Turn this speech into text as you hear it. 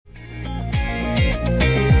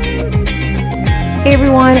Hey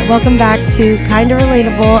everyone, welcome back to Kinda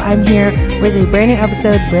Relatable. I'm here with a brand new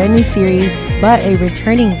episode, brand new series, but a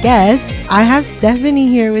returning guest. I have Stephanie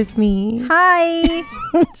here with me. Hi,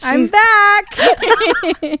 I'm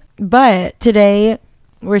back. But today,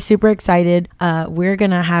 we're super excited. We're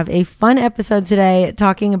going to have a fun episode today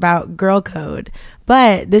talking about girl code.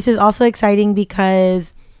 But this is also exciting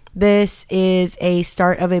because this is a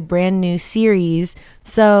start of a brand new series.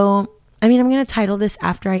 So I'm going to title this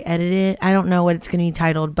after I edit it. I don't know what it's going to be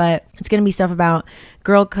titled, but it's going to be stuff about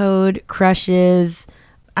girl code, crushes,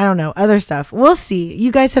 I don't know, other stuff. We'll see.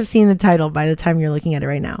 You guys have seen the title by the time you're looking at it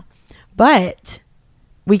right now. But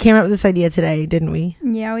we came up with this idea today, didn't we?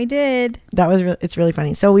 Yeah, we did. It's really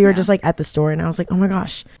funny. So we were just like at the store and I was like, oh my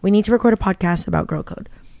gosh, we need to record a podcast about girl code.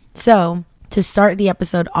 So to start the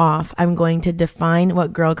episode off, I'm going to define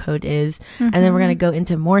what girl code is, and then we're going to go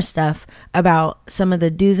into more stuff about some of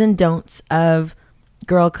the do's and don'ts of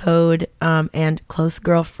girl code and close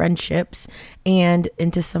girl friendships, and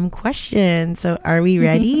into some questions. So are we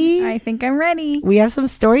ready? I think I'm ready. We have some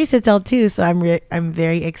stories to tell too, so I'm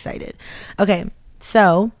very excited. Okay,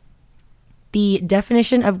 so the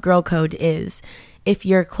definition of girl code is: if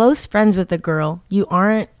you're close friends with a girl, you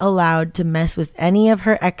aren't allowed to mess with any of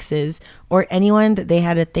her exes or anyone that they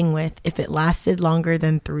had a thing with if it lasted longer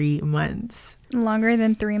than 3 months. Longer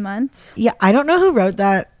than 3 months? Yeah, I don't know who wrote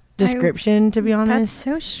that description, to be honest.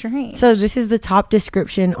 That's so strange. So this is the top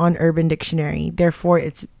description on Urban Dictionary. Therefore,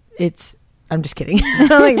 it's I'm just kidding.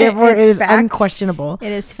 Therefore, it is fact. Unquestionable.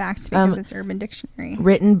 It is facts because it's Urban Dictionary.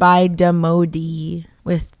 Written by Demodi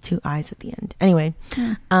with 2 I's at the end. Anyway,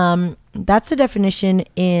 that's the definition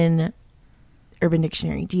in Urban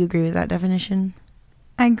Dictionary. Do you agree with that definition?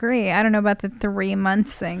 I agree. I don't know about the 3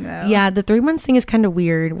 months thing though. Yeah, the 3 months thing is kind of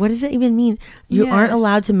weird. What does it even mean? You aren't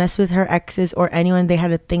allowed to mess with her exes or anyone they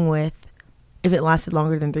had a thing with if it lasted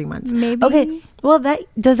longer than 3 months. Maybe. Okay. Well, that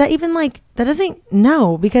doesn't,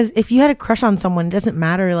 no, because if you had a crush on someone, it doesn't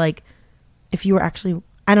matter like if you were actually,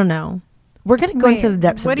 I don't know. We're going to go into the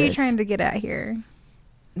depths of this. What are you trying to get at here?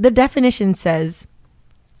 The definition says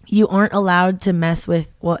you aren't allowed to mess with,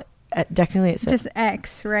 well, technically it says just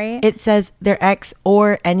ex, right? It says their ex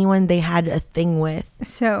or anyone they had a thing with.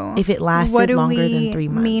 So if it lasted longer than 3 months. What do we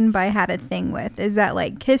mean by had a thing with? Is that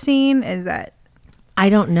like kissing? Is that, I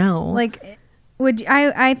don't know. like,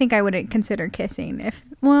 I think I wouldn't consider kissing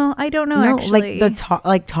I don't know. No, actually.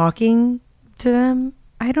 like talking to them.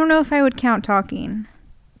 I don't know if I would count talking.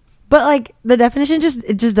 But like the definition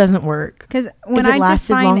it just doesn't work. Because when if it I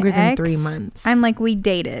lasted define longer than ex, 3 months, I'm like, we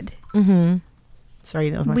dated. Mm-hmm. Sorry,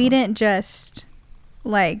 that was my fault. We didn't just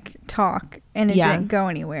like talk and it didn't go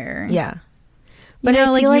anywhere. Yeah. But I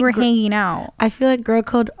feel like we were hanging out. I feel like girl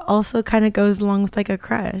code also kind of goes along with like a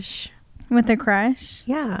crush. With a crush?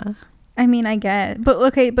 Yeah. I mean, I guess. But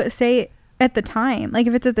okay, but say at the time, like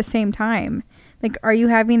if it's at the same time, like are you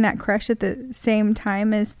having that crush at the same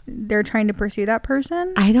time as they're trying to pursue that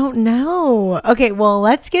person? I don't know. Okay, well,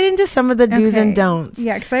 let's get into some of the do's and don'ts.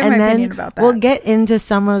 Yeah, because I have my opinion about that. We'll get into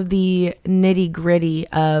some of the nitty gritty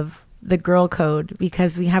of the girl code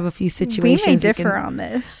because we have a few situations. We may differ on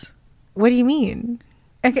this. What do you mean?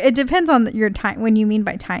 Okay, it depends on your time. When you mean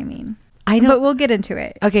by timing. I don't. But we'll get into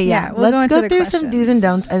it. Okay, yeah. Let's go through some do's and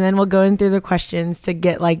don'ts, and then we'll go in through the questions to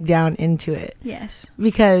get like down into it. Yes.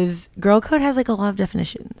 Because girl code has like a lot of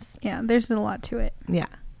definitions. Yeah, there's a lot to it. Yeah.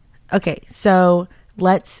 Okay, so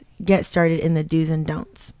let's get started in the do's and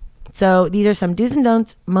don'ts. So these are some do's and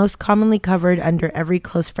don'ts most commonly covered under every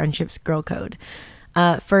close friendships girl code.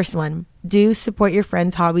 First one, do support your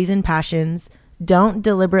friends' hobbies and passions. Don't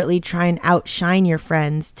deliberately try and outshine your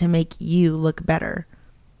friends to make you look better.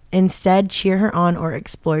 Instead, cheer her on or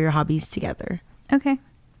explore your hobbies together. Okay.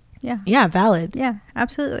 Yeah. Yeah, valid. Yeah,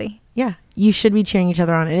 absolutely. Yeah. You should be cheering each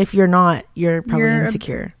other on. And if you're not, you're probably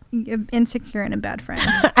insecure. Insecure and a bad friend.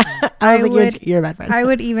 I was like, you're a bad friend. I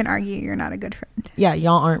would even argue you're not a good friend. Yeah,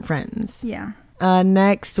 y'all aren't friends. Yeah.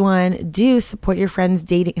 Next one, do support your friends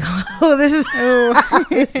dating. This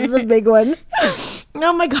is a big one.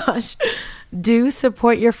 Oh my gosh. Do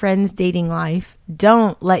support your friend's dating life.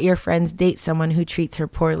 Don't let your friends date someone who treats her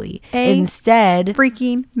poorly. Instead,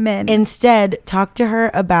 talk to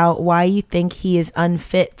her about why you think he is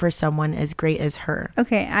unfit for someone as great as her.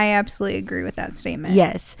 Okay, I absolutely agree with that statement.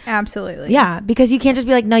 Yes. Absolutely. Yeah, because you can't just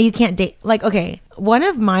be like, no, you can't date. Like, okay, one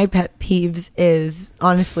of my pet peeves is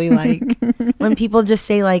honestly like when people just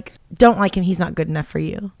say like, don't like him, he's not good enough for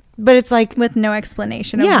you. But it's like with no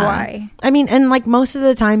explanation of why. I mean, and like most of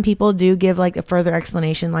the time people do give like a further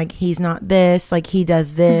explanation, like he's not this, like he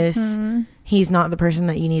does this, he's not the person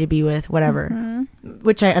that you need to be with, whatever,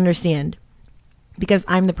 which I understand. because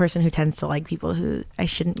I'm the person who tends to like people who I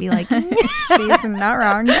shouldn't be liking. She's not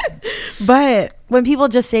wrong. But when people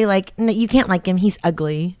just say like, no, you can't like him, he's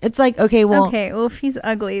ugly. It's like, okay, well, if he's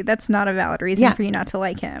ugly, that's not a valid reason for you not to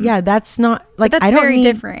like him. Yeah, that's not like, but that's very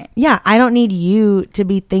different. Yeah, I don't need you to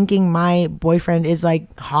be thinking my boyfriend is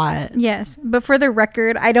like hot. Yes, but for the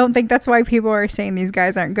record, I don't think that's why people are saying these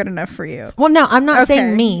guys aren't good enough for you. Well, no, I'm not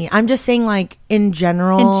saying me. I'm just saying like in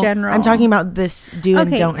general. In general, I'm talking about this do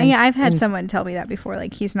and don't. Yeah, I've had someone tell me that before.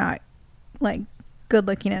 Like he's not like good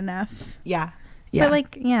looking enough. Yeah. Yeah. But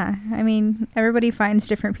like, yeah, I mean, everybody finds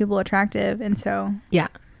different people attractive, and so yeah,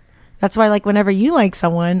 that's why like whenever you like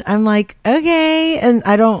someone, I'm like, okay, and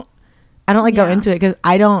I don't like go into it because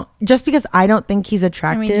because I don't think he's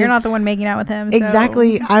attractive. I mean, you're not the one making out with him. So.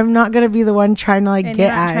 Exactly. I'm not gonna be the one trying to like and get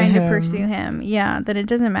you're not at trying him. to pursue him. Yeah, that it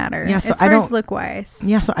doesn't matter. Yeah, so as far as look wise.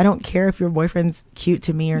 Yeah, so I don't care if your boyfriend's cute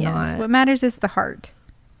to me or not. What matters is the heart.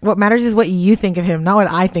 What matters is what you think of him, not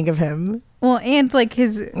what I think of him. Well, and like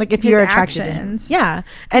his if you're attracted to him. Yeah.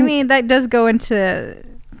 And I mean, that does go into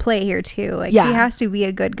play here too. Like he has to be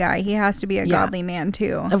a good guy. He has to be a godly man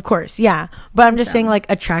too. Of course, yeah. But I'm just saying like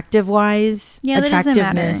attractive wise,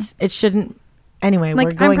 attractiveness, it shouldn't. Anyway,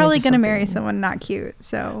 like I'm probably gonna marry someone not cute.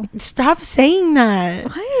 So stop saying that.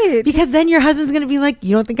 What? Because then your husband's gonna be like,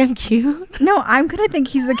 you don't think I'm cute? No, I'm gonna think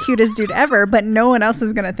he's the cutest dude ever, but no one else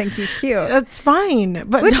is gonna think he's cute. That's fine,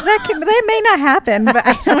 but that may not happen. But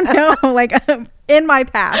I don't know. Like in my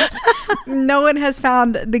past, no one has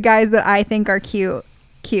found the guys that I think are cute.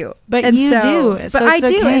 But and you do. But so I do,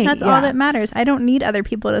 okay. and that's all that matters. I don't need other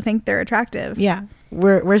people to think they're attractive. Yeah,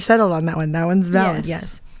 we're settled on that one. That one's valid.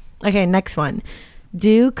 Yes. Okay, next one.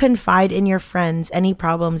 Do confide in your friends any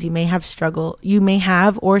problems you may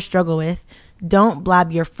have or struggle with. Don't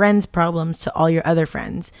blab your friends' problems to all your other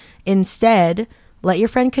friends. Instead, let your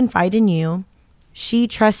friend confide in you. She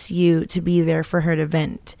trusts you to be there for her to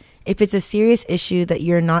vent. If it's a serious issue that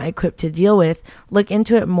you're not equipped to deal with, look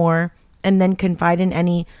into it more and then confide in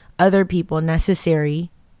any other people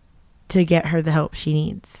necessary to get her the help she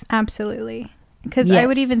needs. Absolutely. Because I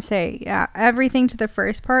would even say, everything to the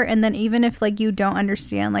first part. And then even if like you don't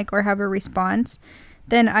understand like or have a response,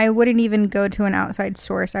 then I wouldn't even go to an outside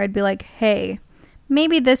source. I'd be like, hey,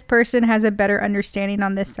 maybe this person has a better understanding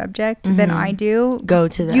on this subject than I do. Go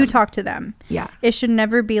to them. You talk to them. Yeah. It should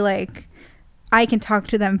never be like, I can talk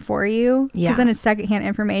to them for you. Yeah. Because then it's secondhand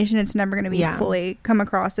information. It's never going to be fully come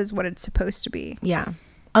across as what it's supposed to be. Yeah.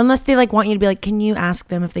 Unless they like want you to be like, can you ask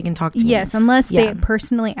them if they can talk to me? Yes, unless they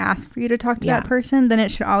personally ask for you to talk to that person, then it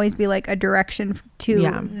should always be like a direction to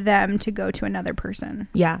them to go to another person.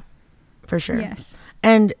 Yeah, for sure. Yes.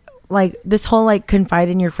 And like this whole like confide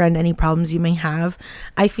in your friend any problems you may have,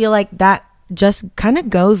 I feel like that just kind of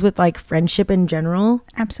goes with like friendship in general.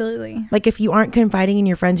 Absolutely. Like if you aren't confiding in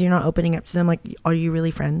your friends, you're not opening up to them, like are you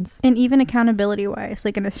really friends? And even accountability wise,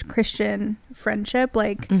 like in a Christian friendship,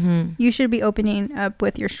 like you should be opening up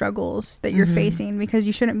with your struggles that you're facing, because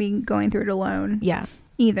you shouldn't be going through it alone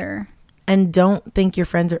either. And don't think your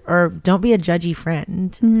friends are, or don't be a judgy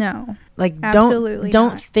friend. No, like absolutely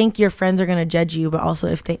don't not. think your friends are going to judge you, but also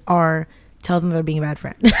if they are, tell them they're being a bad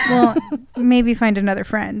friend. Well, maybe find another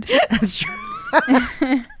friend. That's true.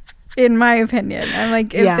 In my opinion, I'm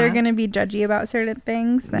like, if they're going to be judgy about certain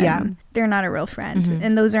things, then they're not a real friend.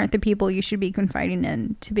 And those aren't the people you should be confiding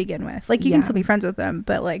in to begin with. Like you can still be friends with them,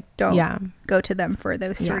 but like don't go to them for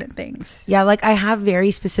those certain things. Yeah, like I have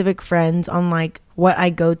very specific friends on like what I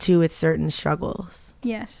go to with certain struggles.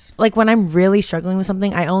 Yes. Like when I'm really struggling with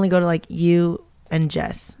something, I only go to like you and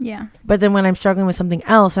Jess. Yeah. But then when I'm struggling with something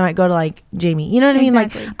else, I might go to like Jamie. You know what I mean?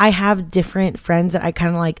 Like I have different friends that I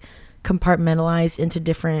kind of like compartmentalize into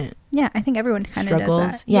different I think everyone kind of struggles.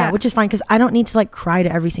 does that. Yeah, which is fine because I don't need to like cry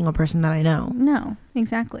to every single person that I know. No,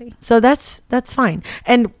 exactly. So that's fine.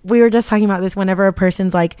 And we were just talking about this whenever a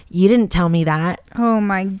person's like, you didn't tell me that. Oh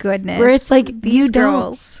my goodness. Where it's like, these you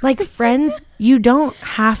girls. don't like friends, you don't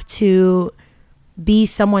have to be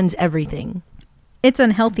someone's everything. It's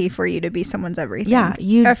unhealthy for you to be someone's everything.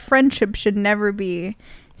 Yeah, a friendship should never be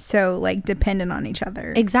so like dependent on each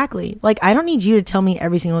other. Exactly. Like I don't need you to tell me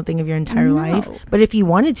every single thing of your entire life, but if you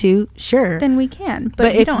wanted to, sure, then we can,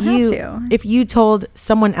 but you don't have to. If you told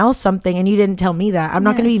someone else something and you didn't tell me that, I'm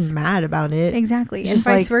not going to be mad about it. Exactly. And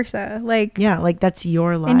vice versa. Like like that's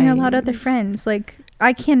your life, and you're allowed other friends. Like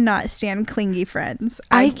I cannot stand clingy friends.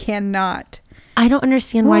 I cannot. I don't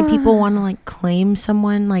understand why people want to like claim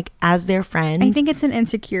someone like as their friend. I think it's an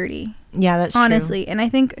insecurity. Yeah, that's honestly true. And I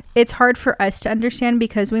think it's hard for us to understand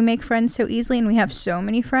because we make friends so easily and we have so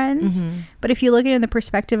many friends. But if you look at it in the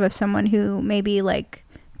perspective of someone who maybe like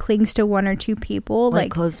clings to one or two people,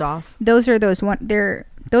 like closed off, those are those one, they're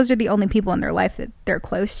those are the only people in their life that they're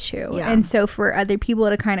close to. Yeah. And so for other people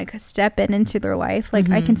to kind of step into their life, like,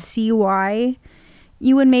 I can see why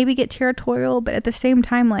you would maybe get territorial, but at the same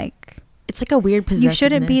time, like, it's like a weird possessiveness. You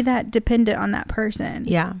shouldn't be that dependent on that person.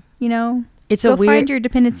 Yeah. You know? It's Go find your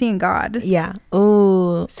dependency in God. Yeah.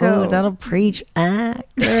 Oh, so that'll preach. I'm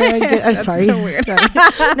sorry. So weird.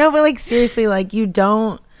 No, but like, seriously, like, you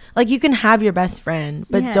don't, like, you can have your best friend,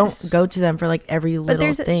 but don't go to them for like every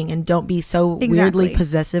little thing, and don't be so weirdly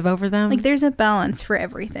possessive over them. Like, there's a balance for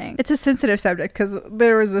everything. It's a sensitive subject because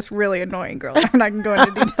there was this really annoying girl. I'm not going to go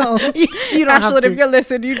into details. You don't have to. If you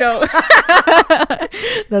listen, you know.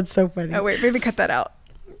 That's so funny. Oh, wait, maybe cut that out.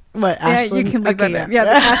 What, Ashlyn? Yeah, you can leave that in. Yeah,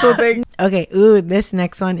 the Ashlyn thing. Okay, ooh, this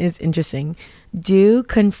next one is interesting. Do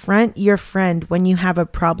confront your friend when you have a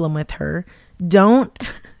problem with her. Don't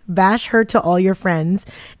bash her to all your friends.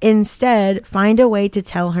 Instead, find a way to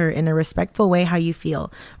tell her in a respectful way how you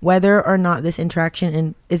feel. Whether or not this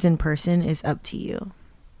interaction is in person is up to you.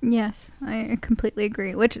 Yes, I completely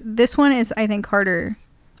agree. Which this one is, I think, harder.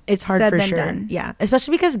 It's hard for sure. Done. Yeah,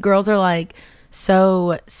 especially because girls are like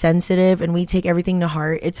so sensitive and we take everything to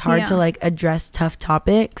heart. It's hard to like address tough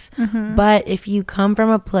topics. But if you come from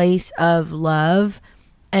a place of love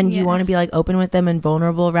and you want to be like open with them and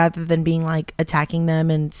vulnerable, rather than being like attacking them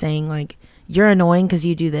and saying like, you're annoying because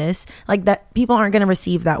you do this, like, that, people aren't going to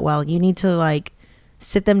receive that well. You need to like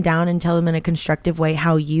sit them down and tell them in a constructive way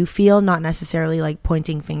how you feel, not necessarily like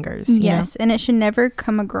pointing fingers. Yes, and it should never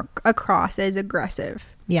come across as aggressive.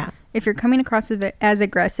 Yeah. If you're coming across as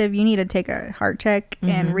aggressive, you need to take a heart check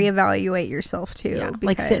and reevaluate yourself too. Yeah,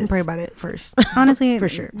 like sit and pray about it first. Honestly, for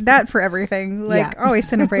sure. That for everything. Like, always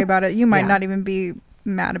sit and pray about it. You might not even be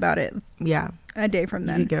mad about it. Yeah. A day from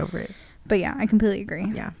then. You get over it. But yeah, I completely agree.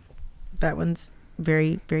 Yeah. That one's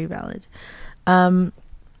very, very valid.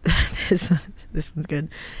 This one's good.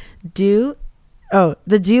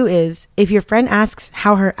 The do is, if your friend asks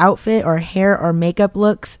how her outfit or hair or makeup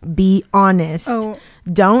looks, be honest.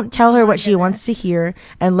 Don't tell her what she wants to hear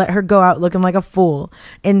and let her go out looking like a fool.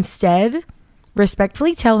 Instead,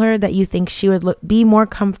 respectfully tell her that you think she would be more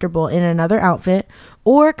comfortable in another outfit,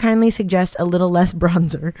 or kindly suggest a little less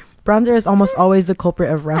bronzer. Bronzer is almost always the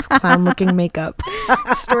culprit of rough clown looking makeup.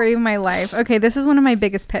 Story of my life. Okay, this is one of my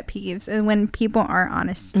biggest pet peeves, and when people aren't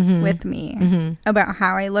honest with me about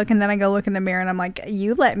how I look, and then I go look in the mirror and I'm like,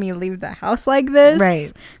 you let me leave the house like this?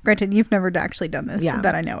 Right. Granted, you've never actually done this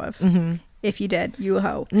that I know of. If you did, you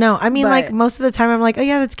hoe. No, I mean, like, most of the time I'm like, oh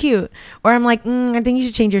yeah, that's cute. Or I'm like, I think you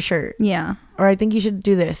should change your shirt. Yeah. Or I think you should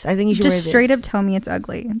do this. I think you should just wear this. Straight up tell me it's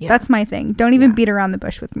ugly. Yeah. That's my thing. Don't even beat around the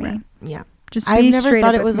bush with me. Yeah. Just be I've never straight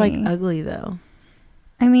thought up it was with like ugly though.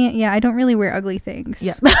 I mean, yeah, I don't really wear ugly things.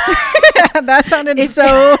 Yeah. That sounded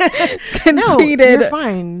so conceited. No, you're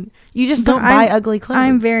fine. You just don't buy ugly clothes.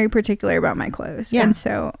 I'm very particular about my clothes. Yeah. And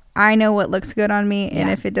so I know what looks good on me, and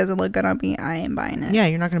if it doesn't look good on me, I ain't buying it. Yeah,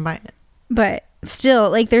 you're not going to buy it. But still,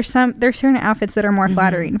 like, there's certain outfits that are more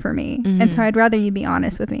flattering for me. And so I'd rather you be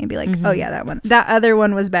honest with me and be like, oh yeah, that other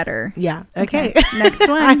one was better. Yeah. Okay. Next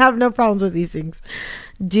one. I have no problems with these things.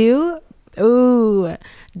 Do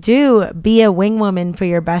be a wing woman for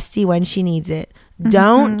your bestie when she needs it.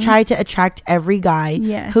 Don't try to attract every guy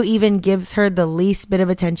who even gives her the least bit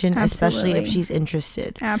of attention, especially if she's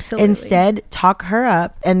interested. Absolutely. Instead, talk her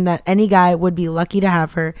up, and that any guy would be lucky to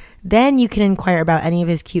have her. Then you can inquire about any of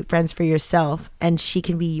his cute friends for yourself, and she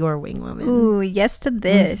can be your wing woman. Ooh, yes to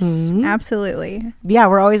this. Absolutely. Yeah,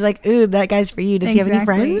 we're always like, ooh, that guy's for you. Does he have any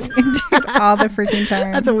friends? Dude, all the freaking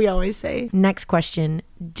time. That's what we always say. Next question.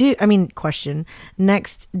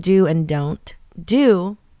 Next, do and don't.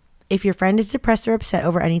 Do. If your friend is depressed or upset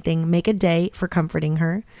over anything, make a day for comforting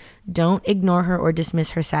her. Don't ignore her or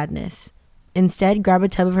dismiss her sadness. Instead, grab a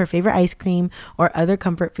tub of her favorite ice cream or other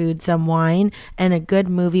comfort food, some wine, and a good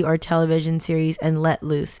movie or television series, and let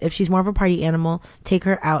loose. If she's more of a party animal, take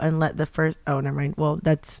her out and let the first... Oh, never mind. Well,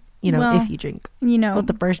 that's, if you drink. Let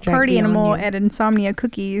the first drink party animal at Insomnia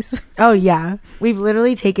Cookies. Oh, yeah. We've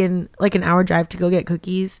literally taken like an hour drive to go get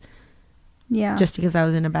cookies. Yeah. Just because I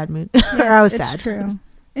was in a bad mood. Yes, or I was sad. It's true.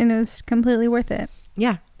 And it was completely worth it.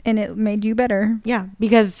 Yeah. And it made you better. Yeah.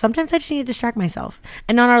 Because sometimes I just need to distract myself.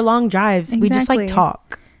 And on our long drives, we just like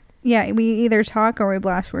talk. Yeah. We either talk or we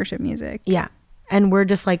blast worship music. Yeah. And we're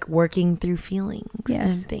just like working through feelings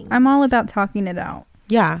and things. I'm all about talking it out.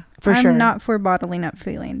 Yeah, for sure. I'm not for bottling up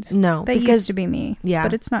feelings. No. That used to be me. Yeah.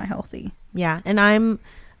 But it's not healthy. Yeah. And I'm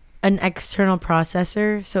an external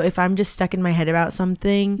processor, so if I'm just stuck in my head about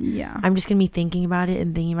something, I'm just gonna be thinking about it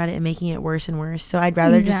and making it worse and worse. So I'd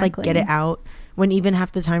rather just like get it out, when even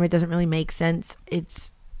half the time it doesn't really make sense.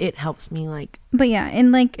 It's it helps me like. But yeah,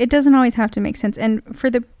 and like it doesn't always have to make sense. And for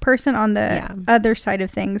the person on the other side of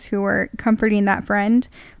things who are comforting that friend,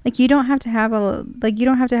 like you don't have to have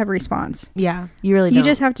a response. Yeah, you really don't. You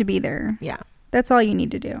just have to be there. Yeah, that's all you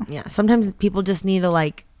need to do. Yeah, sometimes people just need to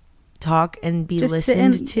like talk and be just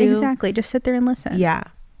listened to. Exactly, just sit there and listen. Yeah.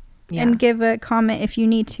 And give a comment if you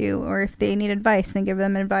need to, or if they need advice, then give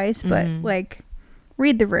them advice. But like,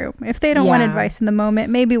 read the room. If they don't want advice in the moment,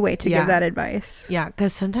 maybe wait to give that advice. Yeah,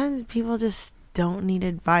 because sometimes people just don't need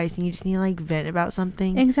advice, and you just need to like vent about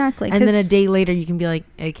something. Exactly. And then a day later, you can be like,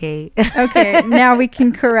 okay, now we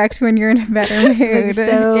can correct when you're in a better mood.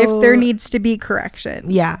 So, if there needs to be correction.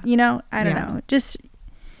 Yeah. You know, I don't know. Just,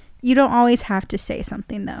 you don't always have to say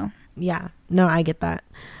something though. Yeah. No, I get that.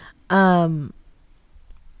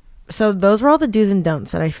 So those were all the do's and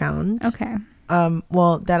don'ts that I found. Okay.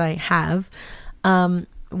 Well, that I have.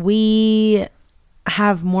 We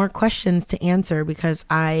have more questions to answer because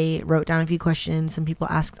I wrote down a few questions some people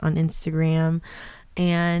asked on Instagram.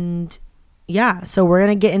 And yeah, so we're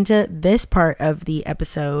going to get into this part of the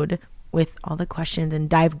episode with all the questions and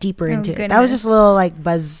dive deeper into it. That was just a little like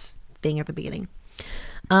buzz thing at the beginning.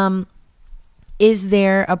 Is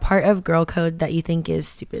there a part of girl code that you think is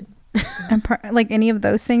stupid? Like any of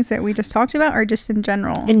those things that we just talked about, or just in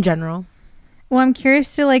general? In general. Well, I'm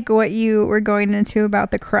curious to like what you were going into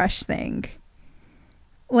about the crush thing.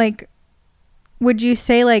 Like, would you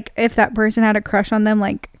say like if that person had a crush on them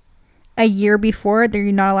like a year before, they're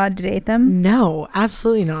not allowed to date them? No,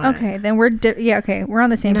 absolutely not. Okay, then we're on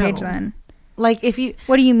the same page then. Like if you,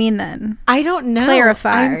 what do you mean then? I don't know.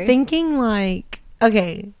 Clarify. I'm thinking like,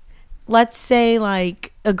 okay, let's say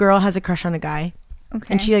like a girl has a crush on a guy.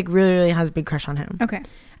 Okay. And she like really, really has a big crush on him. Okay.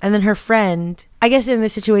 And then her friend, I guess in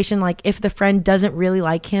this situation, like if the friend doesn't really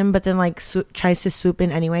like him, but then like tries to swoop in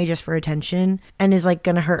anyway just for attention and is like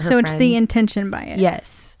gonna hurt her friend. So it's the intention by it.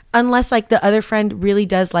 Yes. Unless like the other friend really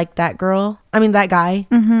does like that guy,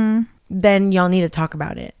 then y'all need to talk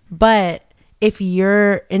about it. But if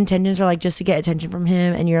your intentions are like just to get attention from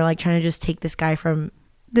him and you're like trying to just take this guy from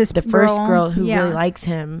the first girl who really likes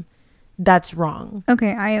him, that's wrong.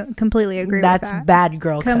 Okay, I completely agree with that. That's bad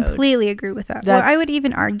girl code. Completely agree with that. Well, I would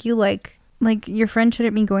even argue like your friend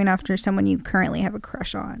shouldn't be going after someone you currently have a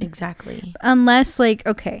crush on. Exactly. Unless like,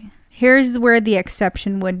 okay, here's where the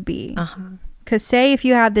exception would be. Because say if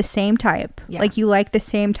you had the same type, like you like the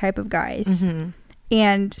same type of guys,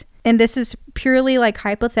 and this is purely like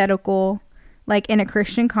hypothetical, like in a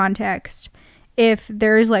Christian context, if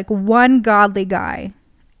there's like one godly guy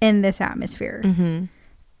in this atmosphere,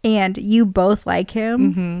 and you both like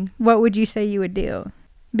him, what would you say you would do?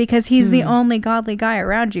 Because he's the only godly guy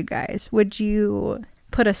around you guys. Would you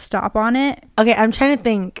put a stop on it? Okay, I'm trying to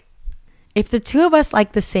think. If the two of us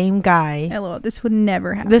like the same guy... Hello, this would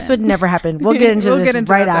never happen. This would never happen. We'll get into this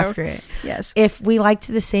right after it. Yes. If we liked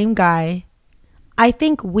the same guy, I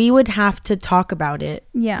think we would have to talk about it.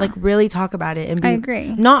 Yeah. Like really talk about it. And I agree.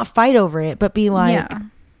 Not fight over it, but be like...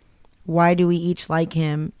 Why do we each like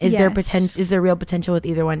him? Is there real potential with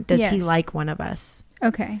either one? Does he like one of us?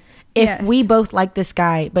 Okay. If we both like this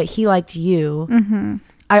guy, but he liked you,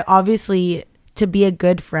 I obviously, to be a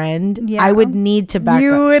good friend, I would need to back up.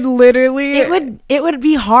 You would literally... It would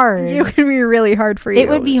be hard. It would be really hard for you. It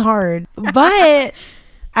would be hard. But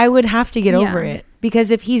I would have to get over it. Because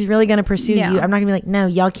if he's really going to pursue you, I'm not going to be like, no,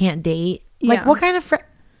 y'all can't date. Like, what kind of friend...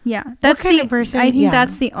 Yeah, that's the person. I think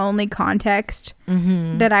that's the only context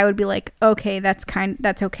that I would be like, okay, that's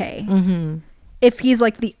okay. If he's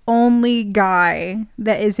like the only guy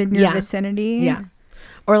that is in your vicinity,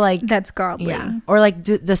 or like that's godly, or like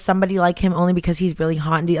does somebody like him only because he's really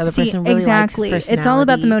hot and the other person really likes his personality? It's all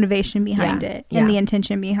about the motivation behind it and the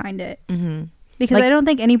intention behind it. Because like, I don't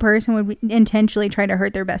think any person would intentionally try to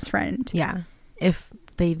hurt their best friend. Yeah, if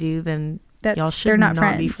they do, then y'all should they're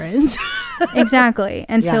not be friends. Exactly.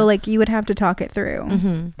 And so like you would have to talk it through.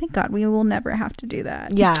 Thank God we will never have to do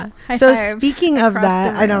that. Yeah. So speaking of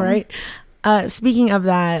that, I know, right? Speaking of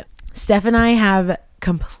that, Steph and I have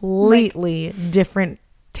completely different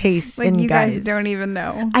tastes in you guys. You guys don't even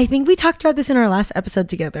know. I think we talked about this in our last episode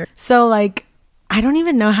together. So like, I don't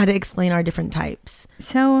even know how to explain our different types.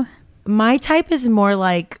 So my type is more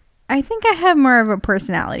like... I think I have more of a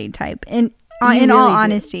personality type. In all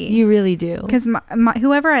honesty, you really do, because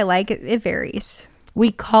whoever I like, it varies.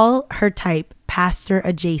 We call her type pastor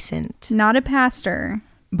adjacent. Not a pastor,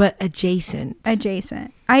 but adjacent.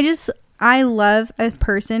 I love a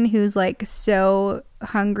person who's like so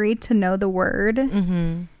hungry to know the word,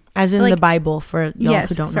 as in like, the Bible for y'all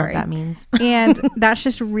who don't know what that means. And that's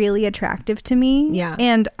just really attractive to me. Yeah,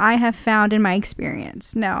 and I have found in my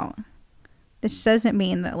experience. No, this doesn't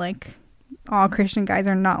mean that like all Christian guys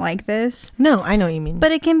are not like this. No, I know what you mean.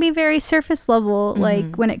 But it can be very surface level,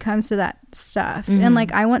 like when it comes to that stuff. And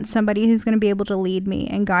like I want somebody who's going to be able to lead me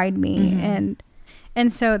and guide me,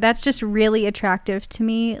 and so that's just really attractive to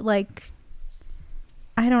me. Like,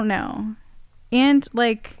 I don't know. And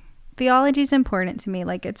like theology is important to me.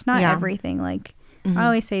 Like, it's not everything. Like I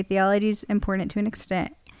always say theology is important to an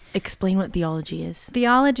extent. Explain what theology is.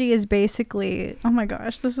 Theology is basically, oh my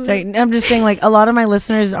gosh, this is... Sorry, I'm just saying, like, a lot of my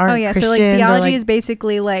listeners aren't Christians. So like theology is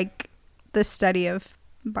basically like the study of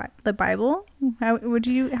the Bible. How would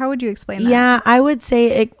you explain that? Yeah, I would say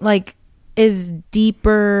it like is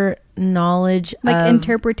deeper knowledge, like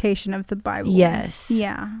interpretation of the Bible. Yes.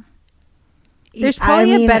 Yeah. There's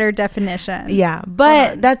probably a better definition. Yeah,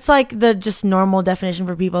 but that's like the just normal definition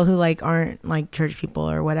for people who like aren't like church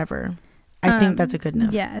people or whatever. I think that's a good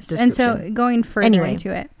enough. Yes. And so going further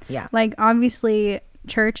into it. Yeah. Like obviously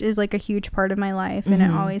church is like a huge part of my life and it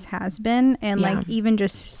always has been. And like even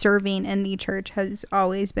just serving in the church has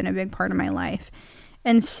always been a big part of my life.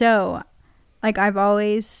 And so like I've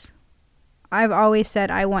always said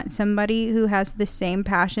I want somebody who has the same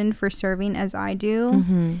passion for serving as I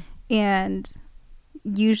do. And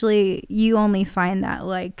usually you only find that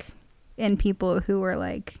like in people who are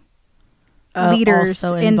like leaders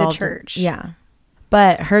in the church.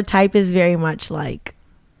 But her type is very much like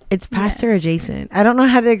it's pastor adjacent. I don't know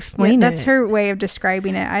how to explain it. That's her way of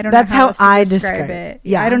describing it. I don't know how I describe it.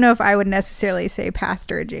 I don't know if I would necessarily say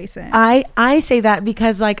pastor adjacent. I say that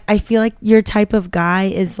because like I feel like your type of guy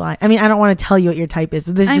is like, I mean, I don't want to tell you what your type is,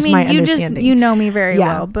 but this is just my understanding. You know me very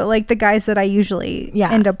well, but like the guys that I usually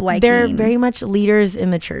end up liking, they're very much leaders in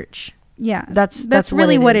the church. Yeah. That's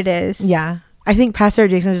really what it is. Yeah. I think pastor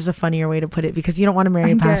adjacent is just a funnier way to put it because you don't want to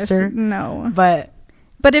marry a pastor. No. But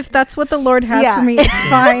if that's what the Lord has for me, it's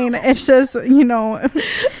fine. It's just, you know.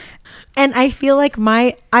 And I feel like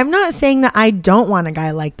I'm not saying that I don't want a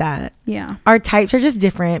guy like that. Yeah. Our types are just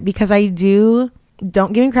different because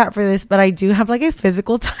don't give me crap for this, but I do have like a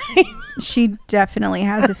physical type. She definitely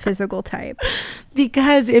has a physical type.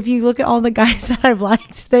 Because if you look at all the guys that I've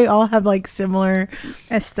liked, they all have like similar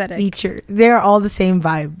aesthetic features. They're all the same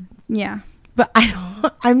vibe. Yeah. But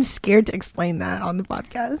I'm scared to explain that on the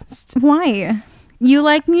podcast. Why? You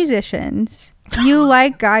like musicians. You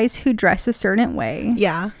like guys who dress a certain way.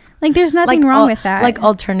 Yeah. Like there's nothing wrong with that. Like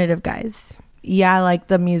alternative guys. Yeah, like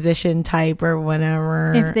the musician type or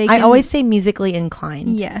whatever. I always say musically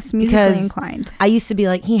inclined. Yes, musically inclined. I used to be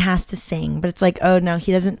like, he has to sing. But it's like, oh no,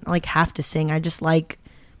 he doesn't like have to sing. I just like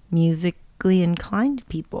musically inclined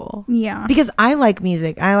people. Yeah. Because I like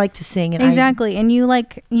music. I like to sing. And exactly. And you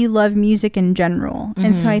love music in general.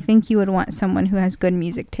 And so I think you would want someone who has good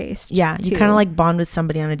music taste. Yeah. You kind of like bond with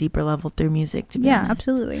somebody on a deeper level through music, to be honest.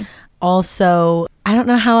 Absolutely. Also, I don't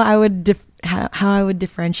know how I would how I would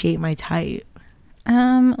differentiate my type.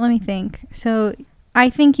 Let me think. So I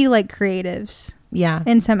think you like creatives. Yeah.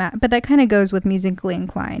 In some, but that kind of goes with musically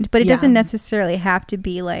inclined. But it doesn't necessarily have to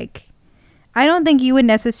be like. I don't think you would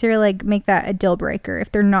necessarily like make that a deal breaker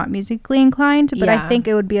if they're not musically inclined. But I think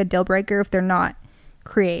it would be a deal breaker if they're not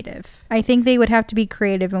creative. I think they would have to be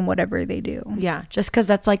creative in whatever they do. Yeah, just because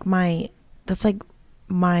that's like my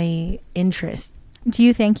interest. Do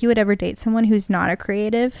you think you would ever date someone who's not a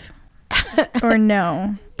creative? Or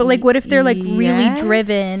no? But like what if they're like really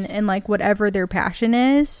driven and like whatever their passion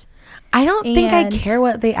is? I don't think I care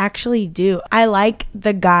what they actually do. I like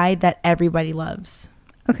the guy that everybody loves.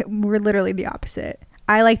 Okay, we're literally the opposite.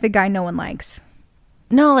 I like the guy no one likes.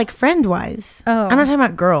 No, like friend wise. Oh. I'm not talking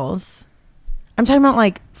about girls. I'm talking about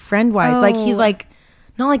like friend wise. Like he's like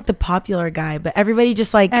not like the popular guy, but everybody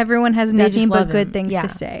just like everyone has nothing but good things to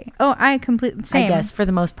say. Oh, I completely same. I guess for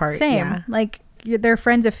the most part. Same. Yeah. Like their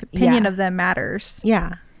friend's opinion of them matters.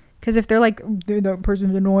 Yeah. Because if they're like that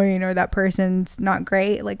person's annoying or that person's not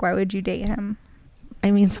great, like why would you date him?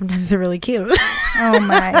 I mean, sometimes they're really cute. Oh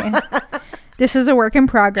my. This is a work in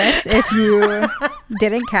progress. If you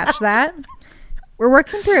didn't catch that, we're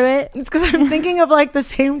working through it. It's because I'm thinking of like the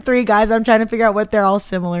same three guys. I'm trying to figure out what they're all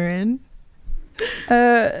similar in.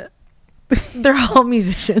 They're all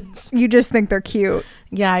musicians. You just think they're cute.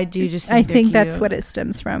 Yeah, I do just think I they're think cute. that's what it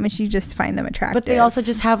stems from, is you just find them attractive. But they also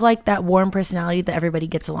just have like that warm personality that everybody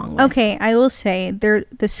gets along with. Okay, I will say they're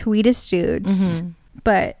the sweetest dudes.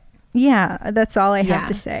 But yeah, that's all I have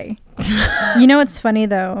to say. You know what's funny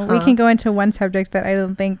though? We can go into one subject that I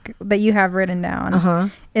don't think that you have written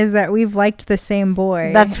down. Is that we've liked the same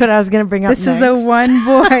boy. That's what I was going to bring up This next. is the one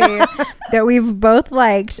boy that we've both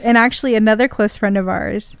liked. And actually another close friend of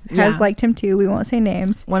ours has liked him too. We won't say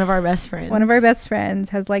names. One of our best friends. One of our best friends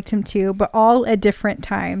has liked him too, but all at different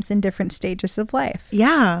times in different stages of life.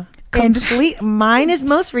 Yeah. Mine is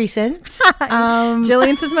most recent.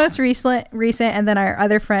 Jillian's is most recent, and then our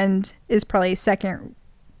other friend is probably second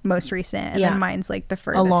most recent, and then mine's like the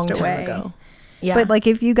furthest a long time away. ago. Yeah, but like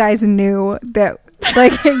if you guys knew that,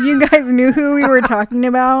 like if you guys knew who we were talking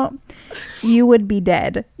about, you would be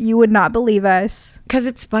dead. You would not believe us because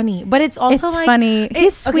it's funny, but it's also like funny.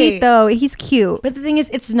 He's sweet though. He's cute. But the thing is,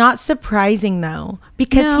 it's not surprising though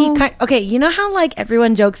because you know how like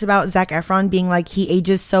everyone jokes about Zac Efron being like he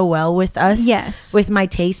ages so well with us, yes, with my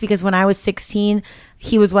taste, because when I was 16.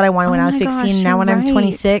 He was what I wanted when I was 16. Gosh, now when I'm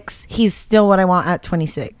 26, he's still what I want at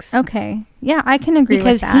 26. Okay. Yeah, I can agree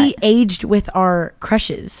because with that. He aged with our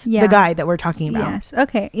crushes. Yeah. The guy that we're talking about. Yes.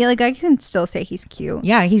 Okay. Yeah, like I can still say he's cute.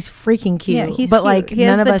 Yeah, he's freaking cute. Yeah, he's but cute. like he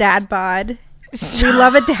none has of the us dad bod. We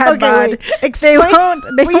love a dad bod. Wait, they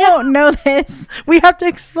won't know this. We have to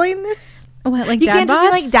explain this. What, like you dad can't bods? just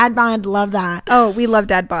be like dad bod. Love that. Oh, we love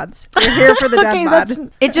dad bods. We're here for the dad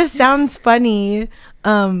bod. It just sounds funny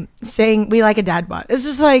saying we like a dad bod. It's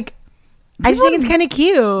just like I just think it's kind of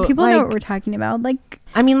cute. People know what we're talking about. Like,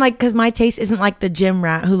 I mean, like, because my taste isn't like the gym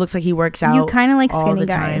rat who looks like he works out. You kind of like all skinny the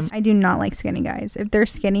guys. time. I do not like skinny guys. If they're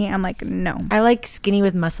skinny, I'm like, no. I like skinny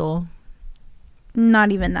with muscle.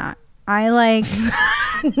 Not even that. I like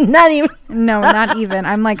not even. No, not even.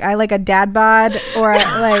 I'm like, I like a dad bod, or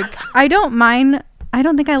like I don't mind. I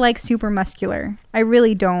don't think I like super muscular. I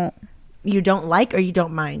really don't. You don't like, or you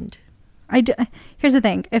don't mind? Here's the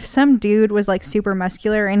thing. If some dude was like super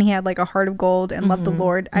muscular and he had like a heart of gold and loved the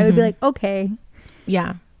Lord, I would be like, okay.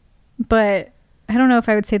 Yeah. But I don't know if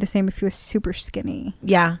I would say the same if he was super skinny.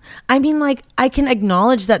 Yeah. I mean, like, I can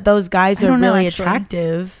acknowledge that those guys are really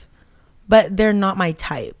attractive, but they're not my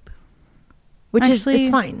type. Which is, it's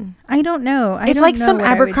fine. I don't know. If like some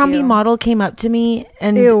Abercrombie model came up to me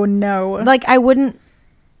and... Ew, no. Like, I wouldn't...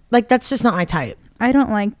 Like, that's just not my type. I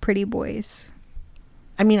don't like pretty boys.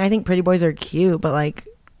 I mean, I think pretty boys are cute, but like,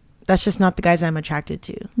 that's just not the guys I'm attracted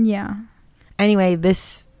to. Yeah. Anyway,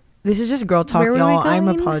 this is just girl talk, y'all. I'm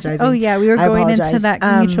apologizing. Oh yeah, we were going into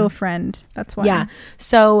that mutual friend. That's why. Yeah.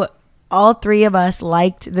 So all three of us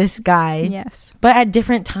liked this guy. Yes. But at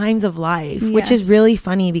different times of life, which is really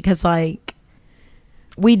funny because like,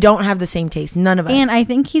 we don't have the same taste. None of us. And I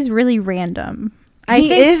think he's really random.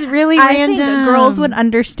 He is really random. I think girls would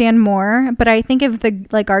understand more, but I think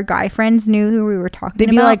if our guy friends knew who we were talking about,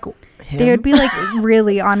 they'd be like, him? They would be like,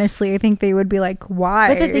 really, honestly, I think they would be like, why?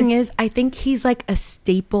 But the thing is, I think he's like a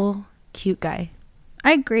staple cute guy.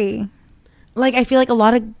 I agree. Like, I feel like a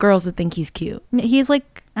lot of girls would think he's cute. He's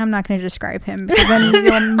like, I'm not going to describe him because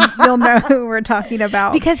then you'll know who we're talking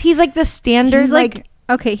about. Because he's like the standard, he's like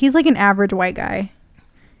okay, he's like an average white guy.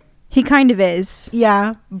 He kind of is.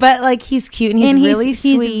 Yeah. But like he's cute and he's really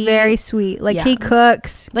sweet. He's very sweet. Like he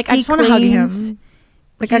cooks. Like I just want to hug him.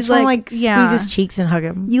 Like I just want to like squeeze his cheeks and hug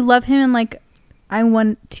him. You love him and like I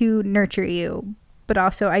want to nurture you, but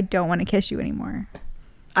also I don't want to kiss you anymore.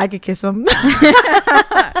 I could kiss him.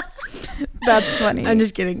 That's funny. I'm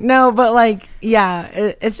just kidding. No, but like,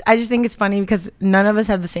 yeah, I just think it's funny because none of us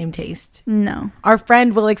have the same taste. No. Our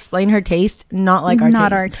friend will explain her taste, not like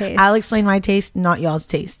not our taste. I'll explain my taste, not y'all's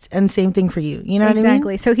taste. And same thing for you. You know what I mean?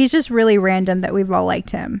 Exactly. So he's just really random that we've all liked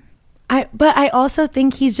him. But I also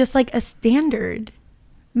think he's just like a standard.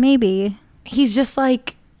 Maybe. He's just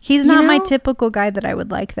like... He's not my typical guy that I would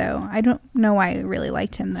like, though. I don't know why I really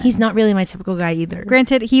liked him then. He's not really my typical guy either.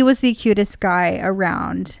 Granted, he was the cutest guy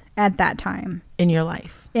around at that time. In your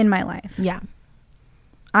life. In my life. Yeah.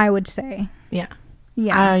 I would say. Yeah.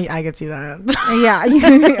 Yeah. I could see that. Yeah.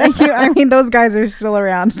 I mean, those guys are still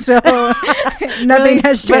around, so nothing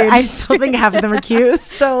has changed. But I still think half of them are cute,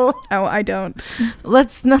 so... Oh, I don't.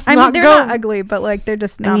 Let's not I mean, not they're go... not ugly, but, like, they're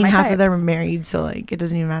just not my half type. of them are married, so, like, it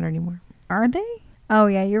doesn't even matter anymore. Are they? Oh,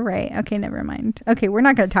 yeah, you're right. Okay, never mind. Okay, we're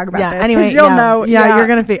not going to talk about this. Anyway, you'll know. Yeah, you're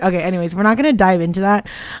going to... Okay, anyways, we're not going to dive into that.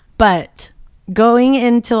 But going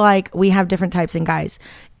into, like, we have different types in guys.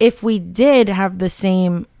 If we did have the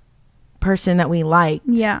same person that we liked...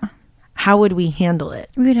 Yeah. How would we handle it?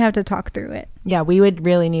 We'd have to talk through it. Yeah, we would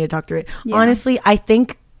really need to talk through it. Yeah. Honestly, I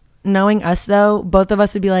think knowing us, though, both of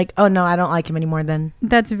us would be like, oh, no, I don't like him anymore then.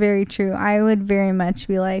 That's very true. I would very much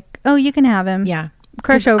be like, oh, you can have him. Yeah.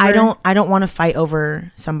 Crush over. I don't want to fight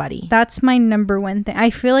over somebody. That's my number one thing. I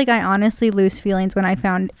feel like I honestly lose feelings when I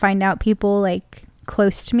find out people like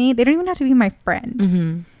close to me. They don't even have to be my friend.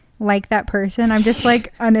 Mm-hmm. Like that person. I'm just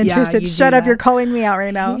like uninterested. Shut up. You're calling me out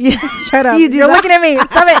right now. Yeah. Shut up. You're looking at me.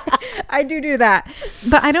 Stop it. I do that.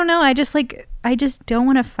 But I don't know. I just don't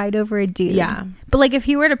want to fight over a dude. Yeah. But like if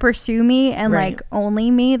he were to pursue me and like only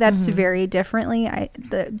me, that's very differently.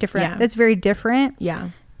 That's very different.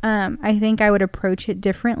 Yeah. I think I would approach it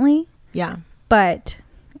differently. Yeah. But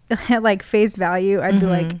like face value, I'd be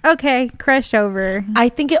like, okay, crush over. I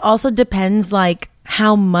think it also depends like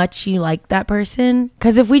how much you like that person,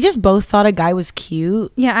 because if we just both thought a guy was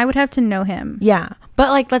cute, yeah, I would have to know him. Yeah, but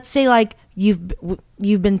like let's say like you've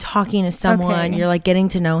been talking to someone, you're like getting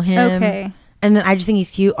to know him, and then I just think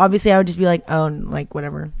he's cute. Obviously I would just be like, oh, like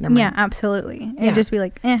whatever, never mind. Yeah, absolutely. It'd just be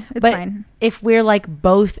like, it's fine. If we're like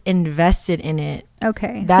both invested in it,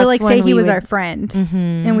 okay, so like say he was our friend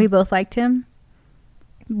and we both liked him,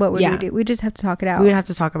 what would we do? We just have to talk it out. We would have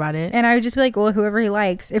to talk about it. And I would just be like, well, whoever he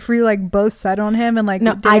likes. If we like both settle on him and like,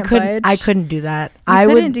 no, I couldn't do that. I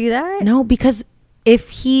couldn't do that. No, because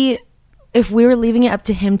if we were leaving it up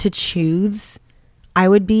to him to choose, I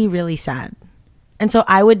would be really sad. And so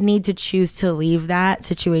I would need to choose to leave that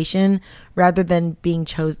situation rather than being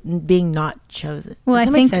not chosen. Well,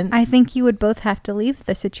 I think you would both have to leave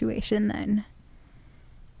the situation then.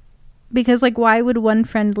 Because like, why would one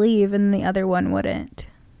friend leave and the other one wouldn't?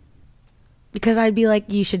 Because I'd be like,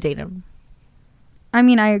 you should date him. I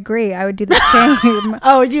mean, I agree. I would do the same.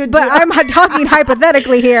 Oh, you would, but I'm talking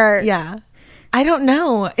hypothetically here. Yeah. I don't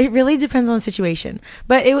know. It really depends on the situation.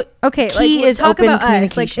 But okay, key like, is talk open about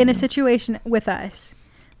communication. Us, like in a situation with us.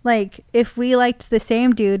 Like if we liked the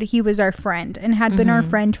same dude, he was our friend and had been our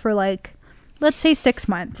friend for like, let's say 6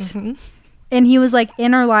 months. And he was like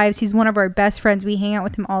in our lives. He's one of our best friends. We hang out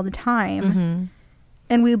with him all the time.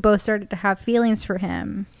 And we both started to have feelings for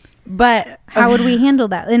him. But how would we handle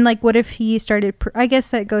that? And like, what if he started, I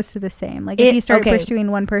guess that goes to the same. Like if he started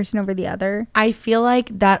pursuing one person over the other. I feel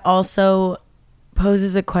like that also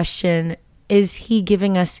poses a question. Is he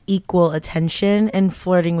giving us equal attention and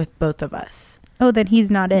flirting with both of us? Oh, then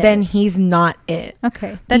he's not it. Then he's not it.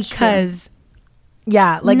 Okay. That's because true.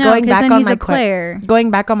 Yeah, like going back on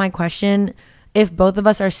my question, if both of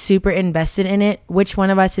us are super invested in it, which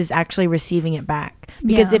one of us is actually receiving it back?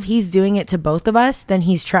 Because if he's doing it to both of us, then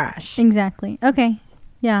he's trash. Exactly. Okay.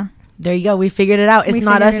 Yeah. There you go. We figured it out. It's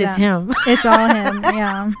not us, it's him. It's all him.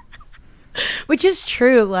 Yeah. Which is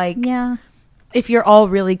true. Like, yeah. If you're all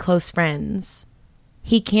really close friends,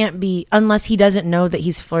 he can't be, unless he doesn't know that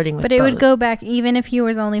he's flirting with both. But it would go back, even if he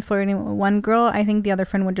was only flirting with one girl, I think the other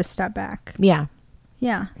friend would just step back. Yeah.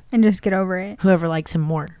 Yeah. And just get over it. Whoever likes him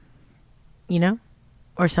more. You know?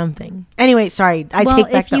 Or something. Anyway, sorry. I take back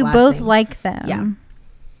that last thing. If you both like them. Yeah.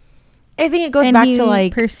 I think it goes back to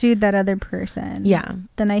like pursued that other person. Yeah.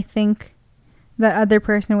 Then I think that other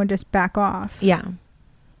person would just back off. Yeah.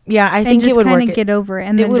 Yeah, I think it would work. Get over it,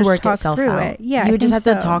 and it then would just work talk itself through out. It. Yeah, you would just have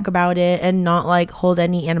to talk about it and not like hold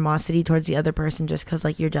any animosity towards the other person just because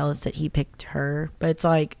like you're jealous that he picked her. But it's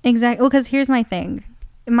like exactly. Well, because here's my thing.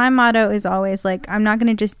 My motto is always like, I'm not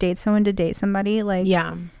gonna just date someone to date somebody. Like,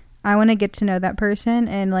 yeah. I want to get to know that person,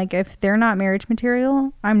 and like if they're not marriage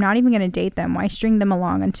material, I'm not even going to date them. Why string them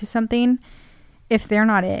along into something if they're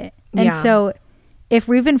not it? And so if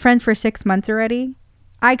we've been friends for 6 months already,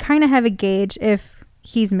 I kind of have a gauge if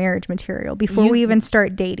he's marriage material before we even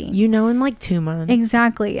start dating. You know, in like 2 months.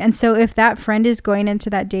 Exactly. And so if that friend is going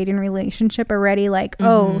into that dating relationship already like,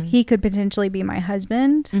 oh, he could potentially be my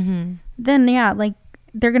husband, then yeah, like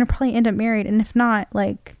they're going to probably end up married. And if not,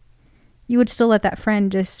 like, you would still let that friend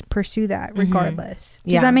just pursue that regardless.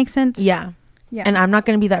 Does that make sense? Yeah. Yeah. And I'm not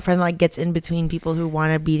going to be that friend that like gets in between people who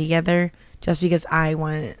want to be together just because I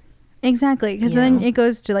want it. Exactly. Because then it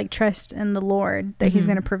goes to like trust in the Lord that he's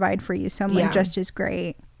going to provide for you someone just as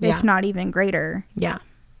great, if not even greater. Yeah.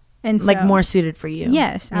 And so, like more suited for you.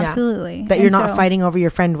 Yes, absolutely. That you're not fighting over your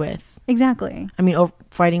friend with. Exactly. I mean,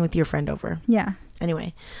 fighting with your friend over. Yeah.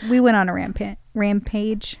 Anyway. We went on a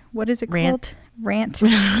rampage. What is it called? Rant.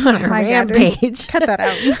 Rampage. Cut that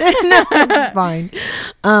out. No, it's fine.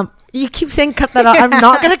 You keep saying cut that out. I'm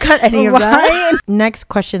not going to cut any of that. Next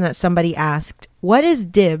question that somebody asked. What is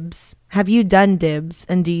dibs? Have you done dibs?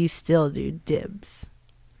 And do you still do dibs?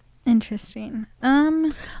 Interesting.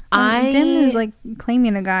 Dibs is like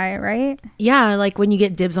claiming a guy, right? Yeah, like when you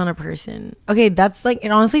get dibs on a person. Okay, that's like, it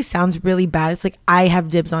honestly sounds really bad. It's like I have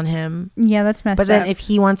dibs on him. Yeah, that's messed up. But then if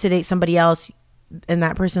he wants to date somebody else and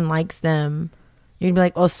that person likes them, you're gonna be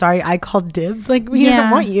like, oh, sorry, I called dibs. Like, he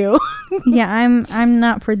doesn't want you. Yeah, I'm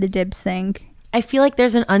not for the dibs thing. I feel like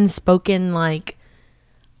there's an unspoken, like,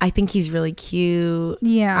 I think he's really cute.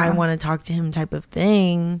 Yeah. I want to talk to him type of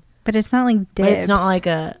thing. But it's not like dibs. But it's not like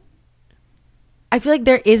I feel like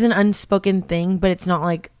there is an unspoken thing, but it's not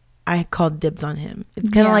like I called dibs on him. It's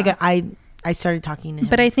kind of like I started talking to him.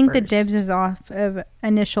 But I think the dibs is off of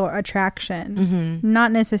initial attraction,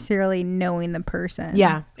 not necessarily knowing the person.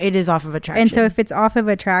 Yeah, it is off of attraction. And so if it's off of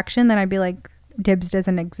attraction, then I'd be like, dibs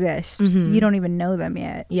doesn't exist. You don't even know them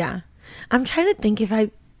yet. Yeah. I'm trying to think if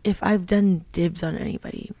I've done dibs on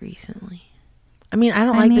anybody recently. I mean, I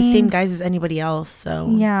don't like the same guys as anybody else,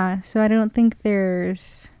 so. Yeah, so I don't think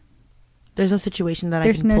there's no situation that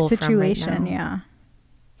I can pull from right now. Yeah.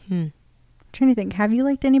 I'm trying to think. Have you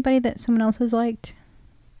liked anybody that someone else has liked?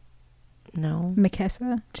 No.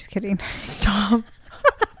 Makessa. Just kidding. Stop.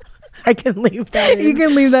 I can leave that in. You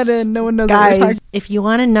can leave that in. No one knows Guys, what we're talking. if you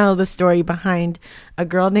want to know the story behind a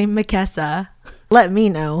girl named Makessa, let me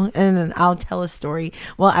know, and then I'll tell a story.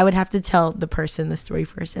 Well, I would have to tell the person the story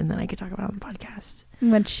first, and then I could talk about it on the podcast.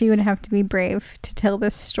 But she would have to be brave to tell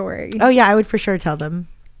this story. Oh, yeah, I would for sure tell them.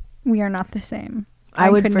 We are not the same. I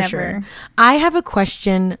would for sure. I have a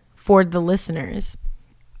question for the listeners,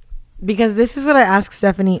 because this is what I ask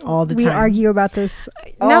Stephanie all the time. We argue about this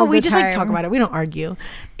No, we just like talk about it. We don't argue.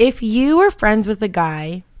 If you were friends with a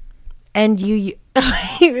guy and you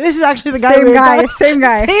this is actually the guy same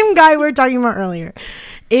guy we were talking about earlier.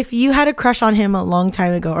 If you had a crush on him a long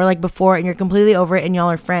time ago or like before and you're completely over it and y'all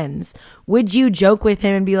are friends, would you joke with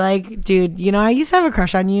him and be like, dude, you know, I used to have a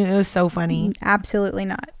crush on you. It was so funny. Absolutely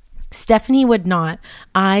not. Stephanie would not.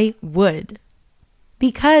 I would.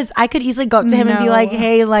 Because I could easily go up to him and be like,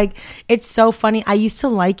 hey, like, it's so funny. I used to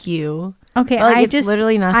like you. Okay, but, like, I it's just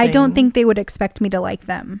literally nothing. I don't think they would expect me to like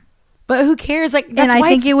them. But who cares? Like, that's and I why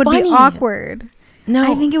think it's it would funny. be awkward.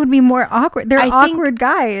 No, I think it would be more awkward. They're awkward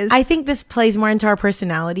guys. I think this plays more into our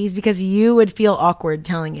personalities because you would feel awkward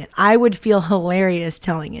telling it. I would feel hilarious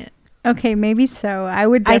telling it. Okay, maybe so. I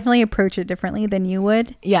would definitely approach it differently than you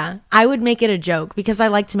would. Yeah, I would make it a joke because I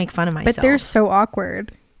like to make fun of myself. But they're so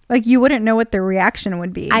awkward. Like, you wouldn't know what their reaction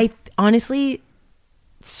would be. I honestly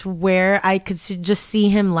swear I could just see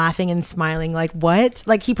him laughing and smiling. Like, what?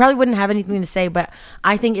 Like, he probably wouldn't have anything to say, but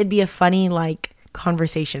I think it'd be a funny, like,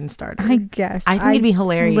 conversation starter. I guess. I think it'd be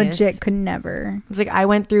hilarious. Legit could never. It's like, I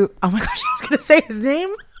went through, oh my gosh, I was going to say his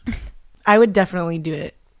name. I would definitely do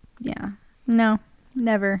it. Yeah. No,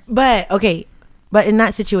 never. But in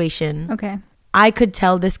that situation, okay, I could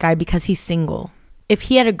tell this guy because he's single. If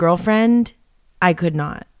he had a girlfriend, I could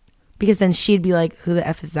not. Because then she'd be like, who the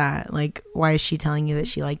F is that? Like, why is she telling you that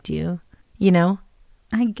she liked you? You know?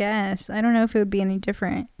 I guess. I don't know if it would be any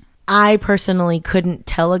different. I personally couldn't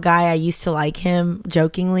tell a guy I used to like him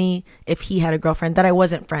jokingly if he had a girlfriend that I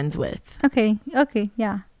wasn't friends with. Okay,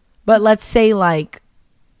 yeah. But let's say, like...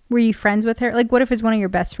 Were you friends with her? Like, what if it's one of your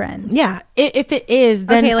best friends? Yeah. If it is,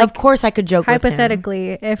 then okay, like, of course I could joke with him.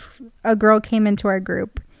 Hypothetically, if a girl came into our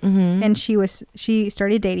group and she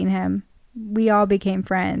started dating him, we all became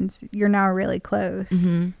friends. You're now really close.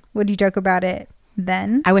 Would you joke about it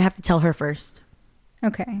then? I would have to tell her first.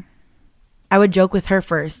 Okay. I would joke with her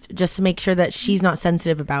first just to make sure that she's not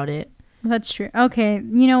sensitive about it. That's true. Okay.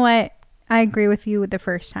 You know what? I agree with you with the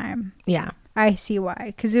first time. Yeah. I see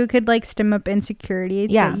why. Because it could like stem up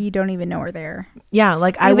insecurities that you don't even know are there. Yeah.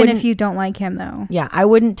 Like even if you don't like him though. Yeah. I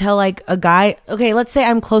wouldn't tell like a guy. Okay. Let's say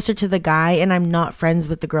I'm closer to the guy and I'm not friends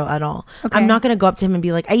with the girl at all. Okay. I'm not going to go up to him and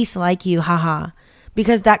be like, I used to like you. Haha.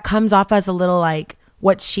 Because that comes off as a little like,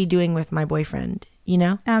 what's she doing with my boyfriend? You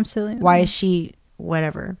know? Absolutely. Why is she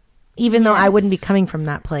whatever? Even though I wouldn't be coming from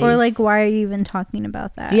that place. Or like, why are you even talking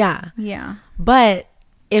about that? Yeah. Yeah. But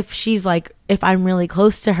if she's like, if I'm really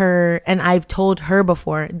close to her and I've told her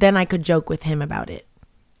before, then I could joke with him about it.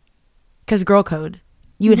 Because girl code.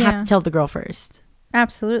 You would have to tell the girl first.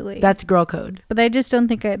 Absolutely. That's girl code. But I just don't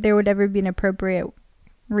think there would ever be an appropriate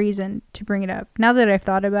reason to bring it up. Now that I've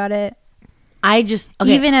thought about it.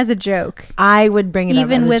 Even as a joke. I would bring it up as a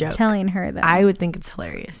joke. Even with telling her that. I would think it's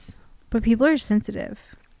hilarious. But people are sensitive.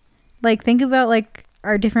 Like, think about like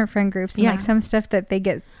our different friend groups and like some stuff that they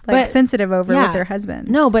get like sensitive over with their husbands.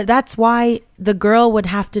 No, but that's why the girl would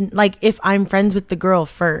have to, like, if I'm friends with the girl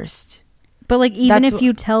first. But like, even if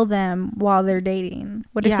you tell them while they're dating,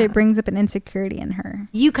 what if it brings up an insecurity in her?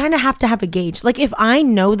 You kind of have to have a gauge. Like, if I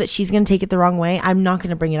know that she's going to take it the wrong way, I'm not going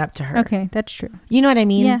to bring it up to her. Okay, that's true. You know what I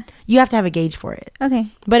mean? Yeah. You have to have a gauge for it. Okay.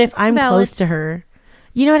 But if I'm close to her,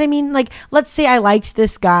 you know what I mean? Like, let's say I liked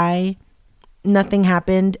this guy, nothing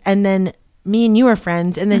happened, and then me and you are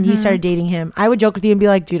friends, and then you started dating him. I would joke with you and be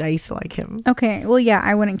like, dude, I used to like him. Okay. Well, yeah,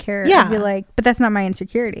 I wouldn't care. Yeah. I'd be like, but that's not my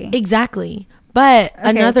insecurity. Exactly. But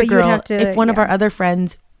another girl, if one of our other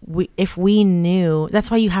friends, if we knew, that's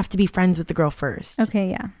why you have to be friends with the girl first. Okay,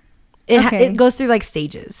 yeah. It goes through like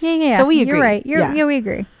stages. Yeah. So we agree. You're right. Yeah, we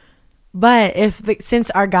agree. But since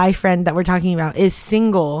our guy friend that we're talking about is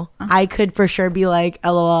single, I could for sure be like,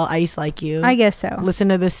 LOL, I used to like you. I guess so. Listen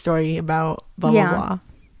to this story about blah, blah, blah.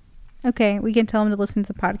 Okay, we can tell him to listen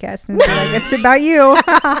to the podcast and be like, it's about you.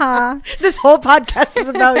 This whole podcast is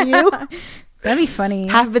about you. That'd be funny.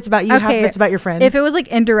 Half of it's about you, half of it's about your friend. If it was like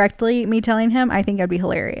indirectly me telling him, I think that'd be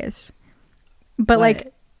hilarious. But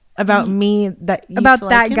like about me that about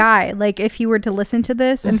that guy. Like if he were to listen to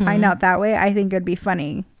this and find out that way, I think it'd be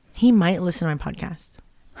funny. He might listen to my podcast.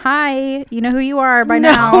 Hi, you know who you are by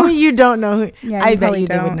now. No, you don't know who. Yeah, I bet you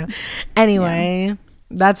they would know. Anyway,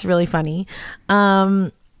 that's really funny.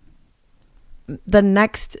 The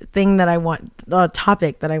next thing that the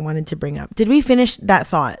topic that I wanted to bring up. Did we finish that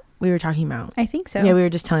thought we were talking about? I think so. Yeah, we were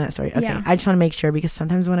just telling that story. Okay, yeah. I just want to make sure because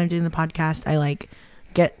sometimes when I'm doing the podcast,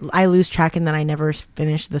 I lose track and then I never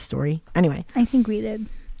finish the story. Anyway, I think we did.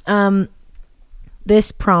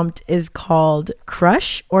 This prompt is called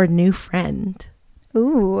Crush or New Friend.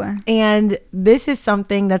 Ooh. And this is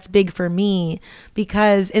something that's big for me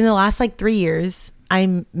because in the last 3 years,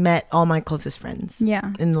 I met all my closest friends.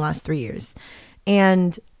 Yeah. In the last 3 years.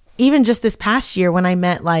 And even just this past year when I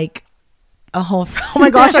met a whole, oh my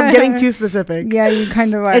gosh, I'm getting too specific. Yeah, you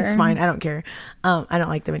kind of are. It's fine. I don't care. I don't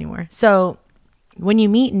like them anymore. So when you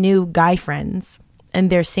meet new guy friends and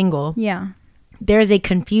they're single, yeah, there's a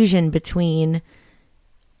confusion between,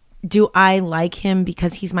 do I like him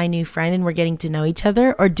because he's my new friend and we're getting to know each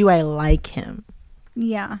other, or do I like him?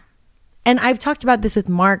 Yeah. And I've talked about this with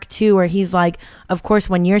Mark too, where he's like, of course,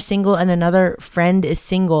 when you're single and another friend is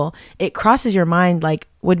single, it crosses your mind like,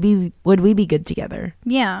 would we be good together?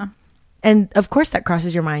 Yeah. And of course that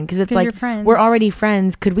crosses your mind because it's like, we're already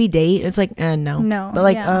friends. Could we date? It's like, no.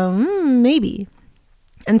 But maybe.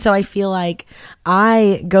 And so I feel like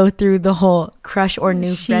I go through the whole crush or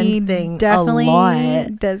new friend thing definitely a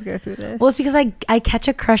lot. Does go through this. Well, it's because I catch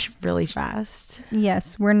a crush really fast.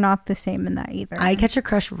 Yes, we're not the same in that either. I catch a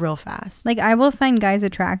crush real fast. Like I will find guys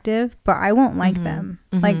attractive, but I won't like them.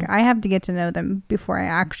 Mm-hmm. Like I have to get to know them before I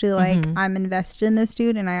actually I'm invested in this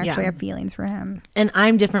dude and I actually have feelings for him. And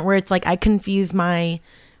I'm different where it's like I confuse my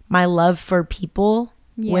love for people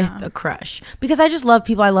with a crush because I just love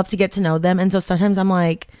people. I love to get to know them, and so sometimes I'm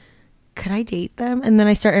like, could I date them? And then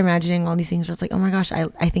I start imagining all these things where it's like, oh my gosh, I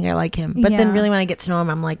think I like him, but then really when I get to know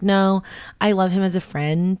him, I'm like, no, I love him as a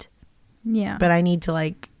friend, but I need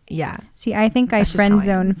to see, I think I friend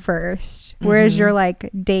zone first, whereas you're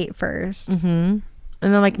like date first, and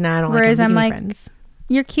then like, nah, I don't whereas like him. I'm like, friends.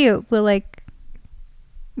 You're cute, but like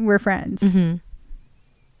we're friends, and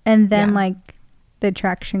then like the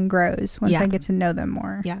attraction grows once I get to know them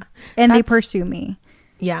more. Yeah. And they pursue me.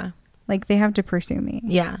 Yeah. Like they have to pursue me.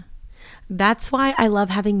 Yeah. That's why I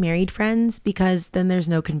love having married friends because then there's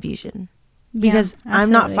no confusion. Because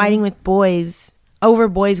I'm not fighting with boys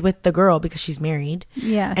with the girl because she's married.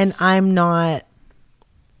 Yes. And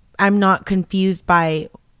I'm not confused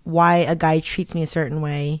by why a guy treats me a certain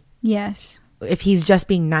way. Yes. If he's just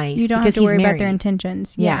being nice. You don't have to worry about their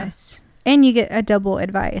intentions. Yeah. Yes. And you get a double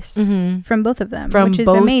advice from both of them, which is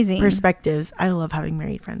both amazing. Perspectives. I love having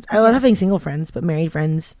married friends. I love having single friends, but married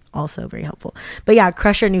friends also very helpful. But yeah,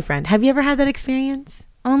 crush or new friend. Have you ever had that experience?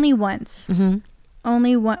 Only once.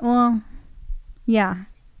 Only one. Well, yeah.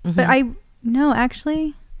 But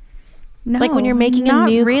actually, no. Like when you're making a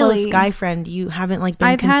new close guy friend, you haven't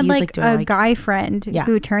been confused. I've had a guy friend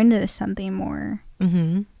who turned into something more.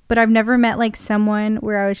 But I've never met someone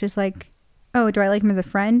where I was just like, oh, do I like him as a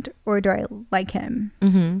friend or do I like him?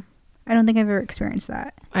 I don't think I've ever experienced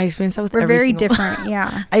that. I experienced that with We're very different,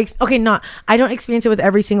 yeah. I don't experience it with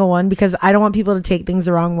every single one because I don't want people to take things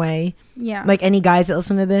the wrong way. Yeah. Like any guys that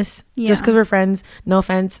listen to this, just because we're friends, no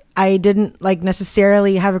offense. I didn't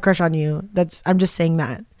necessarily have a crush on you. I'm just saying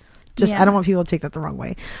that. I don't want people to take that the wrong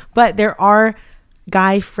way. But there are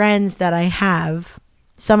guy friends that I have,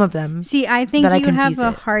 some of them. See, I think you have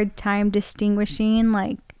a hard time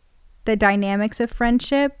distinguishing the dynamics of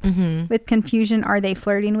friendship with confusion. Are they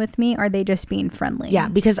flirting with me? Are they just being friendly? Yeah,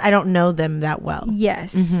 because I don't know them that well.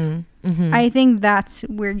 Yes. I think that's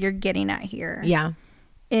where you're getting at here. Yeah.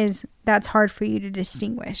 Is that's hard for you to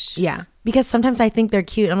distinguish. Yeah. Because sometimes I think they're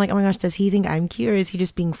cute. I'm like, oh my gosh, does he think I'm cute or is he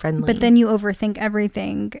just being friendly? But then you overthink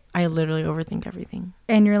everything. I literally overthink everything.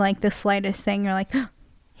 And you're like, the slightest thing, you're like, oh,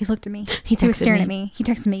 he looked at me. He was staring at me. He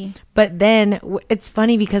texted me. But then it's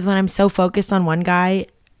funny because when I'm so focused on one guy,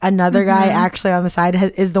 another guy actually on the side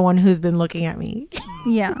is the one who's been looking at me.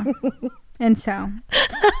 Yeah. And so.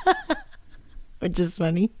 Which is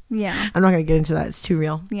funny. Yeah. I'm not going to get into that. It's too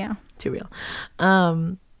real. Yeah. Too real.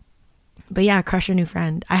 But yeah, crush your new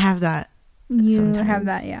friend. I have that. You sometimes. Have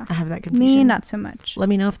that, yeah. I have that confusion. Me, not so much. Let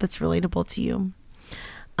me know if that's relatable to you.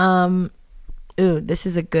 This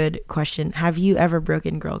is a good question. Have you ever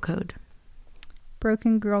broken girl code?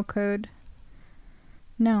 Broken girl code?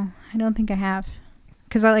 No, I don't think I have.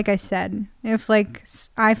 Because like I said, if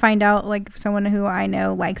I find out someone who I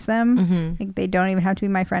know likes them, they don't even have to be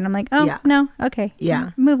my friend. I'm like, oh, no, okay.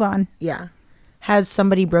 Yeah. Move on. Yeah. Has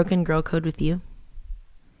somebody broken girl code with you?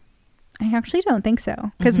 I actually don't think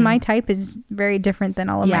so, because my type is very different than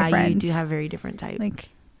all of my friends. Yeah, you do have very different type. Like,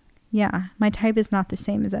 yeah, my type is not the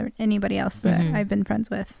same as anybody else that I've been friends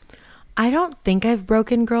with. I don't think I've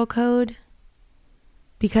broken girl code,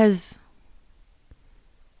 because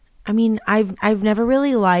I mean, I've never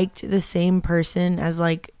really liked the same person as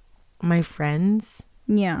like my friends.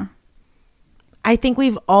 Yeah. I think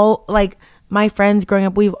we've all, like, my friends growing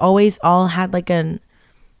up, we've always all had like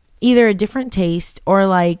either a different taste, or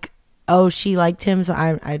like, oh, she liked him, so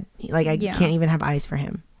I can't even have eyes for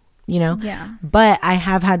him, you know? Yeah. But I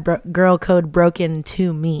have had girl code broken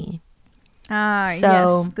to me. Yes,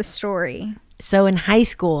 the story. So in high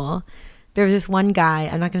school, there was this one guy,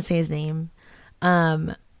 I'm not going to say his name.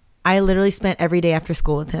 I literally spent every day after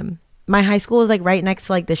school with him. My high school was like right next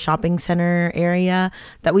to like the shopping center area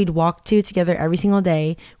that we'd walk to together every single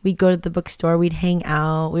day. We'd go to the bookstore, we'd hang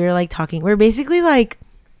out. We were like talking. We were basically like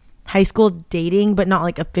high school dating, but not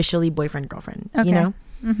like officially boyfriend, girlfriend, you know?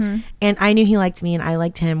 Mm-hmm. And I knew he liked me and I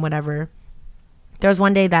liked him, whatever. There was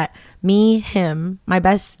one day that me, him, my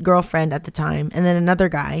best girlfriend at the time, and then another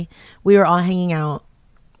guy, we were all hanging out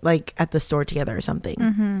like at the store together or something.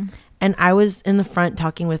 Mm-hmm. And I was in the front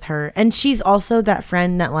talking with her. And she's also that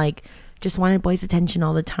friend that like just wanted boys' attention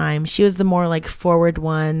all the time. She was the more like forward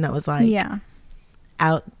one that was like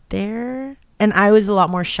out there. And I was a lot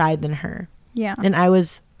more shy than her. Yeah. And I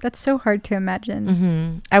was... That's so hard to imagine.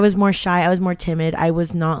 Mm-hmm. I was more shy. I was more timid. I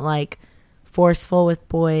was not like forceful with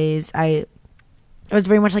boys. I was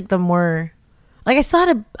very much like the more... Like I still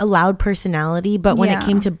had a loud personality, but when it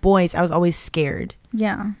came to boys, I was always scared.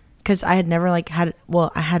 Yeah. Because I had never like had...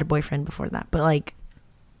 Well, I had a boyfriend before that, but like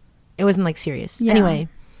it wasn't like serious. Yeah. Anyway.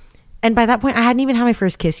 And by that point, I hadn't even had my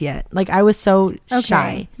first kiss yet. Like I was so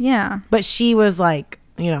shy. Yeah. But she was like...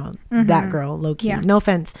 You know, that girl, low key. Yeah. No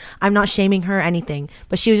offense. I'm not shaming her or anything,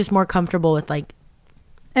 but she was just more comfortable with like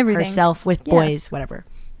everything herself with boys, whatever.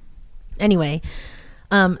 Anyway,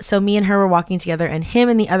 so me and her were walking together, and him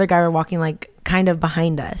and the other guy were walking like kind of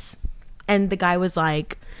behind us. And the guy was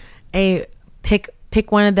like, "Hey, pick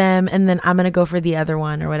one of them, and then I'm gonna go for the other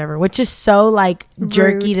one or whatever," which is so like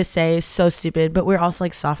jerky to say, so stupid. But we're also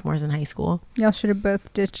like sophomores in high school. Y'all should have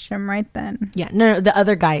both ditched him right then. Yeah, no, the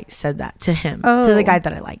other guy said that to him, to the guy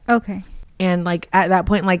that I liked. Okay. And like at that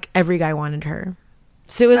point, like every guy wanted her,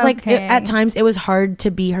 so it was like at times it was hard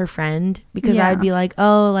to be her friend because I'd be like,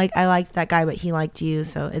 oh, like I liked that guy, but he liked you,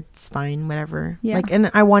 so it's fine, whatever. Yeah. Like, and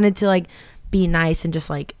I wanted to like be nice and just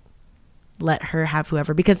like let her have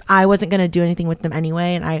whoever, because I wasn't gonna do anything with them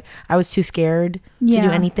anyway, and I was too scared to do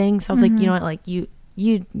anything, so I was like, you know what, like you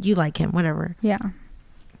like him, whatever. Yeah.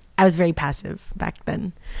 I was very passive back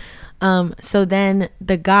then. So then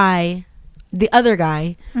the other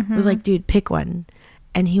guy was like, dude, pick one.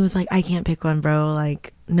 And he was like, I can't pick one, bro,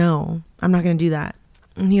 like no, I'm not gonna do that.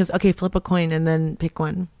 And he goes, okay, flip a coin and then pick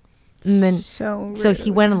one. And then so he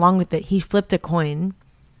went along with it. He flipped a coin.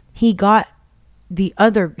 He got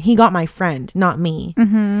my friend, not me.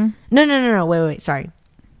 No, wait, sorry.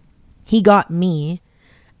 He got me,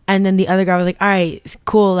 and then the other guy was like, all right,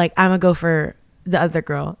 cool, like I'm gonna go for the other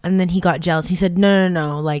girl. And then he got jealous. He said,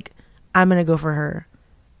 no, like I'm gonna go for her.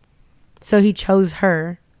 So he chose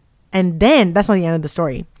her, and then that's not the end of the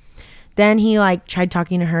story. Then he like tried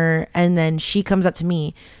talking to her, and then she comes up to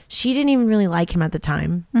me. She didn't even really like him at the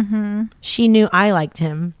time. She knew I liked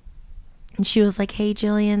him, and she was like, hey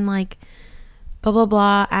Jillian, like blah blah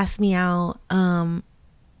blah, asked me out,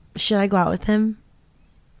 should I go out with him?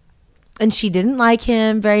 And she didn't like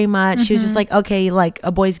him very much. She was just like, okay, like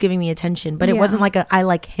a boy's giving me attention, but it wasn't like a I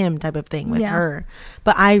like him type of thing with her,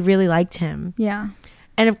 but I really liked him. Yeah.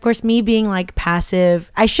 And of course, me being like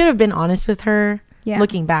passive, I should have been honest with her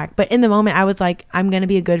looking back, but in the moment I was like, I'm gonna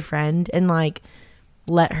be a good friend and like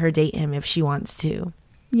let her date him if she wants to.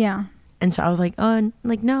 Yeah. And so I was like, oh,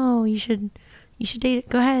 like no, you should date it,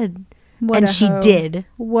 go ahead. And she did.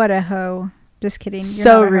 What a hoe. Just kidding. You're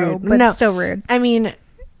so rude. Hoe, but no, so rude. I mean,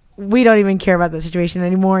 we don't even care about the situation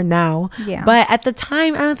anymore now. Yeah. But at the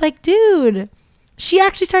time, I was like, dude, she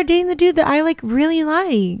actually started dating the dude that I like really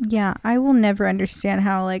liked. Yeah. I will never understand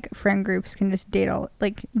how like friend groups can just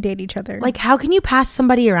date each other. Like, how can you pass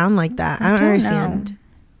somebody around like that? I don't understand. Know.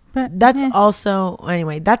 But that's also,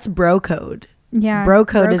 anyway, that's bro code. Yeah, bro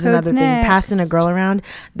code is another thing. Passing a girl around,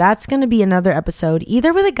 that's going to be another episode,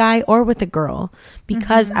 either with a guy or with a girl,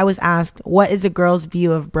 because I was asked, what is a girl's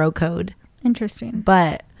view of bro code? Interesting.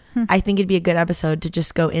 But I think it'd be a good episode to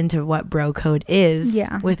just go into what bro code is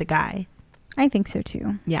with a guy. I think so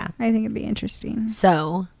too. Yeah. I think it'd be interesting.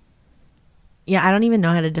 So, yeah, I don't even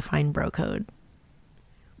know how to define bro code.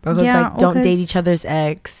 Bro code's like, don't date each other's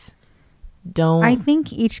ex. Don't. I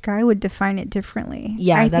think each guy would define it differently.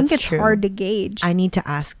 Yeah, I that's think it's true. hard to gauge. I need to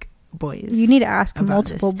ask boys. You need to ask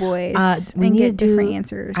multiple boys and get different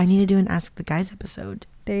answers. I need to do an Ask the Guys episode.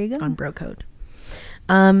 There you go. On bro code.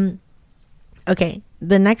 Okay,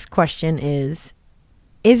 the next question is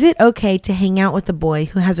it okay to hang out with a boy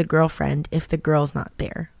who has a girlfriend if the girl's not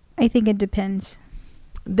there? I think it depends.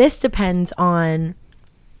 This depends on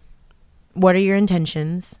what are your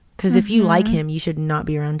intentions. Because if you like him, you should not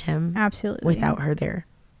be around him. Absolutely. Without her there.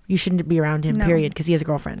 You shouldn't be around him, period, because he has a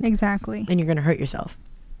girlfriend. Exactly. And you're going to hurt yourself.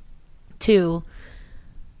 2,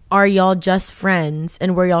 are y'all just friends?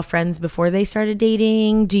 And were y'all friends before they started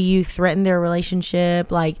dating? Do you threaten their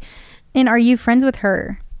relationship? And are you friends with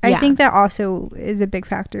her? Yeah. I think that also is a big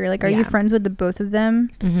factor. Like, are you friends with the both of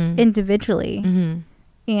them individually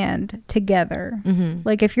and together?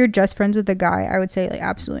 Like, if you're just friends with the guy, I would say, like,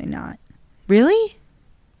 absolutely not. Really?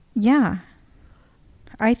 Yeah.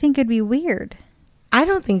 I think it'd be weird. I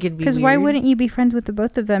don't think it'd be weird. Because why wouldn't you be friends with the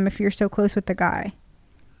both of them if you're so close with the guy?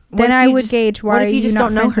 Then I would gauge why you just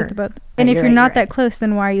not friends with the both. And if you're not that close,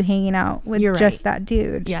 then why are you hanging out with just that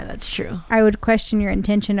dude? Yeah, that's true. I would question your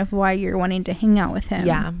intention of why you're wanting to hang out with him.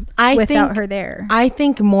 Yeah, without her there. I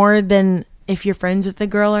think more than if you're friends with the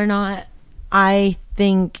girl or not, I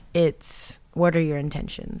think it's what are your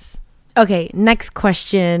intentions? Okay, next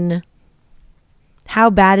question. How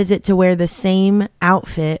bad is it to wear the same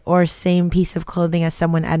outfit or same piece of clothing as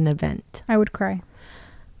someone at an event? I would cry.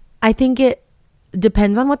 I think it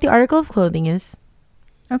depends on what the article of clothing is.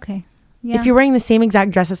 Okay. Yeah. If you're wearing the same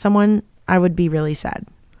exact dress as someone, I would be really sad.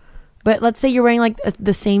 But let's say you're wearing like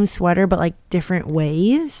the same sweater, but like different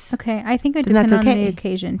ways. Okay. I think it depends on the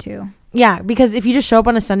occasion too. Yeah, because if you just show up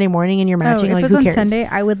on a Sunday morning and you're matching, like, who cares? If it was on Sunday,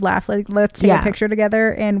 I would laugh. Like, let's take a picture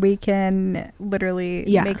together and we can literally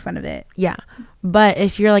make fun of it. Yeah. But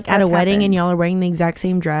if you're like at a wedding and y'all are wearing the exact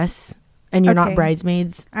same dress and you're not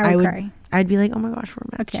bridesmaids, I would cry. I'd be like, oh my gosh, we're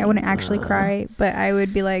matching. Okay, I wouldn't actually cry, but I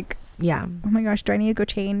would be like, yeah, oh my gosh, do I need to go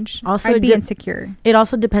change? Also, I'd be insecure. It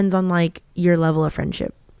also depends on like your level of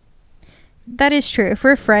friendship. That is true.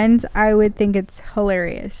 For friends, I would think it's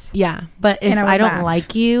hilarious. Yeah, but if I don't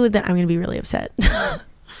like you, then I'm going to be really upset.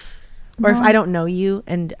 Or if I don't know you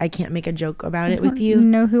and I can't make a joke about it with you.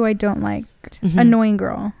 Know who I don't like? Annoying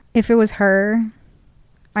girl. If it was her,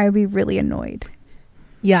 I would be really annoyed.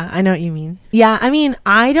 Yeah, I know what you mean. Yeah, I mean,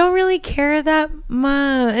 I don't really care that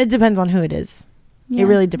much. It depends on who it is. Yeah, it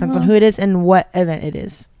really depends on who it is and what event it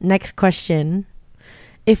is. Next question.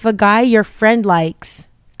 If a guy your friend likes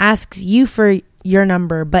asks you for your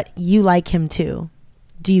number, but you like him too,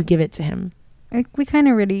 do you give it to him? We kind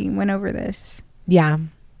of already went over this. Yeah.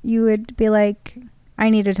 You would be like, I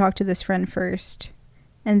need to talk to this friend first,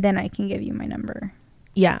 and then I can give you my number.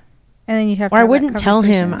 Yeah. And then you have. Or I wouldn't tell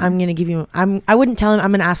him I'm gonna give you. I wouldn't tell him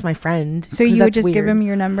I'm gonna ask my friend. So you would just give him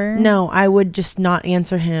your number? No, I would just not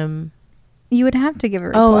answer him. You would have to give a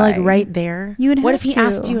reply. Oh, like right there. You would. Have what if he to.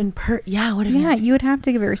 asked you in Yeah. What if? Yeah, you would have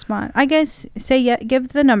to give a response. I guess say give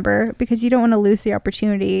the number because you don't want to lose the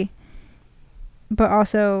opportunity, but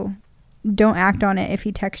also don't act on it if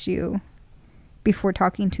he texts you before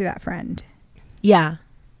talking to that friend. Yeah.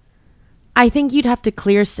 I think you'd have to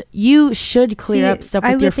you should clear up stuff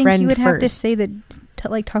with your friend first. You would have to say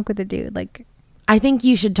talk with the dude. Like, I think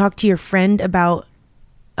you should talk to your friend about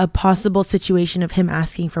a possible situation of him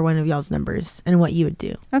asking for one of y'all's numbers and what you would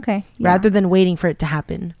do. Okay. Yeah. Rather than waiting for it to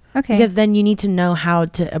happen. Okay. Because then you need to know how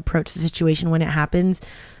to approach the situation when it happens.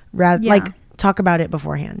 Like, talk about it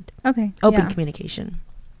beforehand. Okay. Open communication.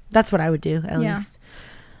 That's what I would do, at least.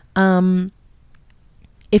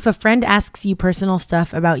 If a friend asks you personal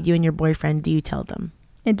stuff about you and your boyfriend, do you tell them?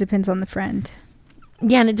 It depends on the friend.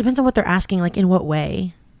 Yeah, and it depends on what they're asking, like in what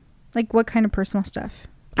way. Like what kind of personal stuff?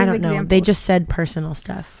 I don't know. They just said personal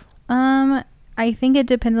stuff. I think it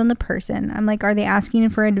depends on the person. I'm like, are they asking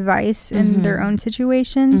for advice in their own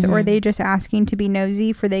situations, or are they just asking to be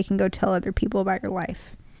nosy for they can go tell other people about your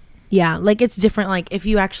life? Yeah, like it's different. Like if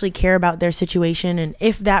you actually care about their situation and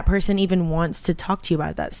if that person even wants to talk to you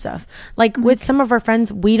about that stuff. Like with some of our friends,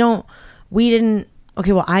 I didn't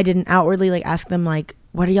outwardly like ask them like,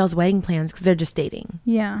 what are y'all's wedding plans? Because they're just dating.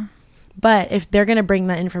 Yeah. But if they're going to bring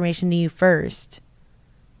that information to you first,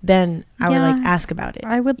 then I would like ask about it.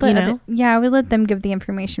 I would let, I would let them give the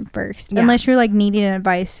information first. Yeah. Unless you're like needing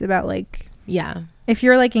advice about like, yeah. If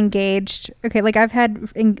you're like engaged, okay, like I've had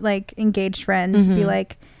engaged friends be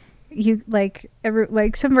like, you like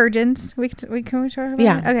some virgins we talk about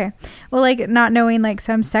it? Okay, well, like not knowing like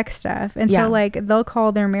some sex stuff, and so like they'll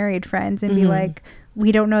call their married friends and be like,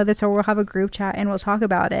 we don't know this, or we'll have a group chat and we'll talk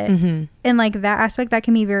about it. And like that aspect, that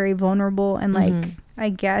can be very vulnerable and like I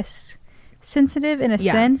guess sensitive in a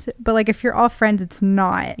sense, but like if you're all friends, it's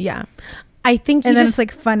not. Yeah. I think and then it's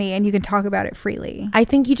like funny and you can talk about it freely. I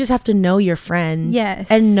think you just have to know your friend. Yes.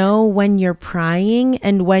 And know when you're prying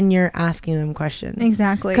and when you're asking them questions.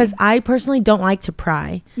 Exactly. Because I personally don't like to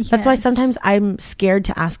pry. Yes. That's why sometimes I'm scared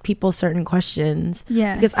to ask people certain questions.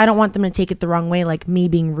 Yes. Because I don't want them to take it the wrong way, like me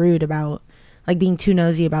being rude about, like being too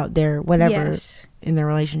nosy about their whatever in their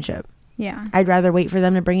relationship. Yeah. I'd rather wait for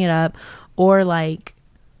them to bring it up, or like,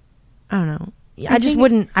 I don't know.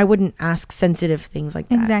 I wouldn't ask sensitive things like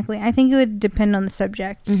that. Exactly. I think it would depend on the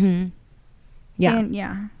subject. Mm-hmm. Yeah.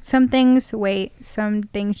 And some things wait. Some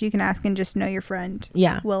things you can ask and just know your friend.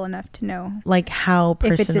 Yeah. Well enough to know. Like how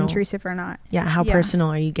personal. If it's intrusive or not. Yeah. How personal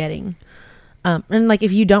are you getting? And like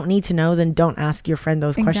if you don't need to know, then don't ask your friend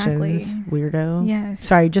those questions. Weirdo. Yes.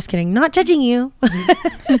 Sorry, just kidding. Not judging you.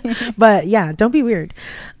 But yeah, don't be weird.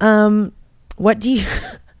 What do you...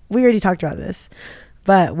 We already talked about this.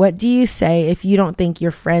 But what do you say if you don't think your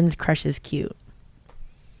friend's crush is cute?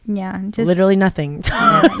 Yeah, just literally nothing.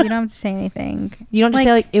 Yeah, you don't have to say anything. You don't just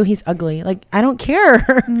say like, ew, he's ugly. Like, I don't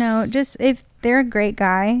care. No, just if they're a great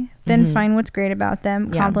guy, then find what's great about them,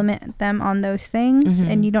 compliment them on those things,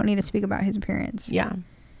 and you don't need to speak about his appearance. Yeah.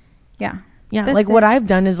 Yeah. Yeah, like what I've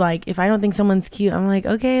done is like, if I don't think someone's cute, I'm like,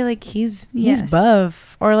 okay, like he's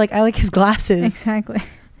buff, or like I like his glasses. Exactly.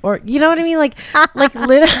 Or you know what I mean? Like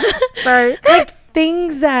sorry. Like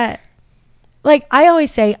things that, like I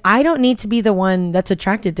always say, I don't need to be the one that's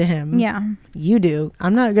attracted to him. Yeah. You do.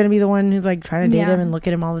 I'm not going to be the one who's like trying to date him and look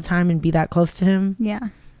at him all the time and be that close to him. Yeah.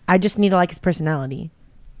 I just need to like his personality.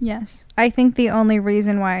 Yes. I think the only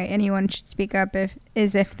reason why anyone should speak up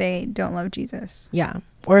is if they don't love Jesus. Yeah.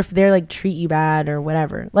 Or if they're like treat you bad or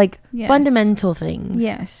whatever. Like fundamental things.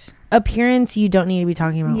 Yes. Appearance, you don't need to be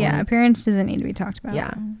talking about. Yeah. Like, appearance doesn't need to be talked about.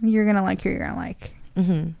 Yeah. You're going to like who you're going to like.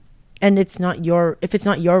 Mm-hmm. And if it's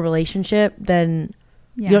not your relationship, then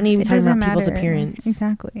you don't need to be talking about people's appearance.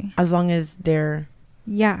 Exactly. As long as they're.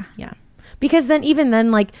 Yeah. Yeah. Because then even then,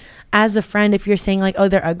 like as a friend, if you're saying like, oh,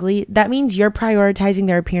 they're ugly, that means you're prioritizing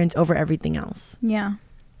their appearance over everything else. Yeah.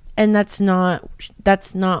 And that's not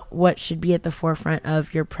what should be at the forefront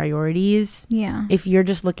of your priorities. Yeah. If you're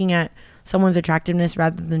just looking at someone's attractiveness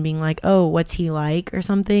rather than being like, oh, what's he like or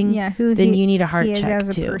something. Yeah. Then you need a heart check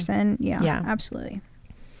as too. A person. Yeah. Yeah. Absolutely.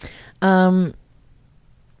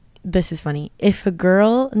 This is funny. If a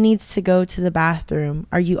girl needs to go to the bathroom,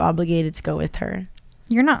 are you obligated to go with her?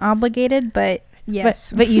 You're not obligated, but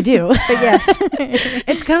yes. But you do. But yes.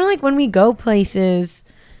 It's kind of like when we go places,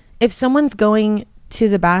 if someone's going to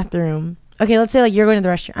the bathroom, okay, let's say like you're going to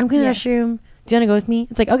the restroom. I'm going to the restroom. Do you want to go with me?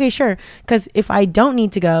 It's like, okay, sure. Because if I don't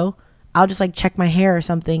need to go, I'll just like check my hair or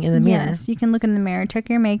something in the mirror. Yes, you can look in the mirror, check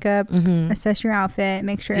your makeup, assess your outfit,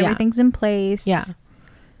 make sure everything's in place. Yeah.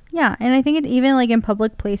 Yeah, and I think it even like in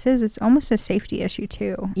public places, it's almost a safety issue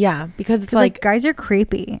too. Yeah, because it's like guys are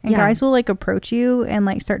creepy, and guys will like approach you and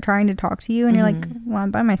like start trying to talk to you, and you're like, well,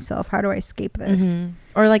 I'm by myself. How do I escape this?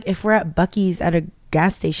 Or like if we're at Buc-ee's at a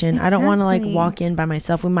gas station, I don't want to like walk in by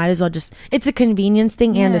myself. We might as well just. It's a convenience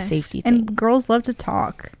thing and a safety thing. And girls love to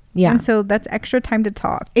talk. Yeah, and so that's extra time to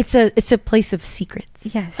talk. It's a place of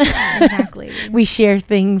secrets. Yes, exactly. We share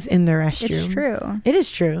things in the restroom. It's true. It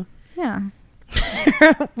is true. Yeah.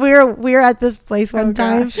 we were at this place one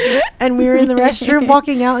time, and we were in the restroom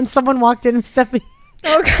walking out, and someone walked in, and Stephanie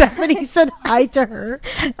said hi to her.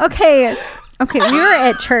 Okay, we were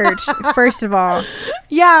at church. First of all,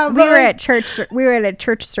 yeah, we were at church. We were at a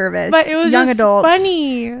church service, but it was young just adults.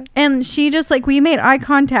 Funny. And she just like we made eye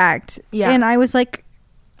contact. Yeah, and I was like,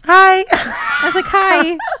 hi. I was like,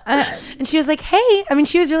 hi. And she was like, hey. I mean,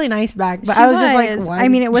 she was really nice back, but I was just like, why? I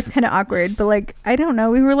mean, it was kind of awkward, but like, I don't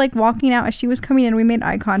know. We were like walking out as she was coming in. We made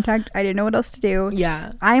eye contact. I didn't know what else to do.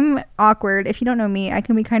 Yeah. I'm awkward. If you don't know me, I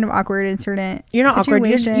can be kind of awkward in certain You're not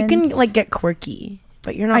situations. Awkward. You can like get quirky,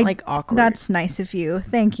 but you're not like awkward. That's nice of you.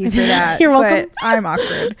 Thank you for that. You're welcome. But I'm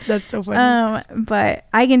awkward. That's so funny. But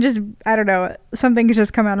I can just, I don't know. Something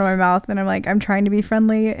just come out of my mouth and I'm like, I'm trying to be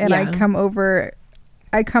friendly, and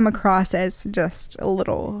I come across as just a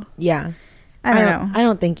little. Yeah. I don't know. I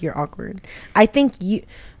don't think you're awkward. I think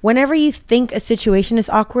whenever you think a situation is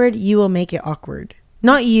awkward, you will make it awkward.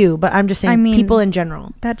 Not you, but I'm just saying people in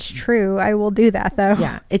general. That's true. I will do that though.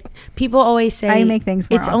 Yeah. People always say I make things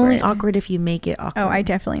more it's awkward. only awkward if you make it awkward. Oh, I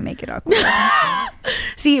definitely make it awkward.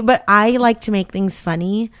 See, but I like to make things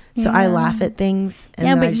funny, so I laugh at things.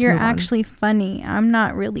 And but you're actually funny. I'm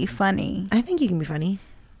not really funny. I think you can be funny.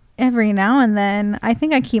 Every now and then. I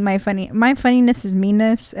think I keep my funniness is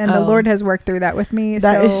meanness, and the Lord has worked through that with me.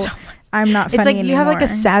 That is so funny. I'm not funny anymore. It's like you have like a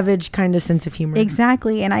savage kind of sense of humor.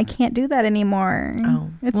 Exactly, and I can't do that anymore.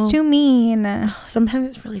 Oh, it's too mean. Sometimes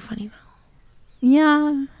it's really funny though.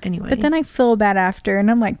 Yeah. Anyway. But then I feel bad after, and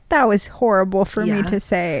I'm like, that was horrible for me to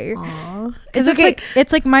say. It's okay.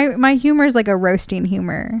 It's like my humor is like a roasting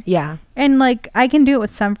humor. Yeah. And like I can do it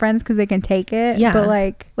with some friends because they can take it. Yeah. But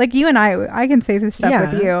like you and I can say this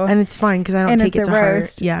stuff with you, and it's fine because I don't take it to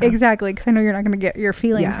heart. Yeah. Exactly, because I know you're not going to get your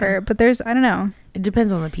feelings hurt. But I don't know. It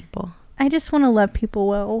depends on the people. I just want to love people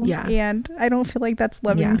well. Yeah. And I don't feel like that's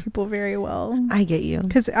loving people very well. I get you.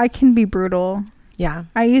 Because I can be brutal. Yeah.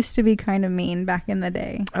 I used to be kind of mean back in the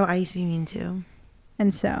day. Oh, I used to be mean too.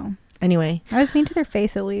 And so. Anyway. I was mean to their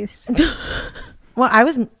face at least. Well, I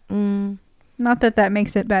was... Not that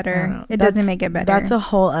makes it better. It doesn't make it better. That's a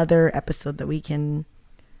whole other episode that we can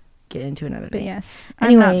get into another day. But yes.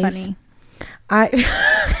 Anyways, I'm not funny.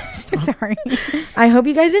 Sorry. I hope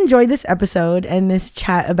you guys enjoyed this episode and this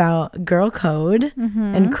chat about girl code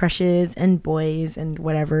and crushes and boys and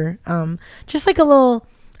whatever. Just like a little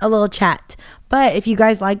chat. But if you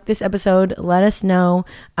guys like this episode, let us know.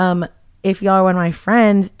 If y'all are one of my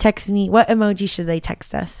friends, text me. What emoji should they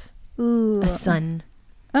text us? Ooh. A sun.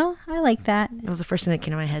 Oh, I like that. That was the first thing that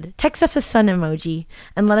came to my head. Text us a sun emoji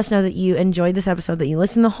and let us know that you enjoyed this episode, that you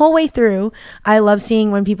listened the whole way through. I love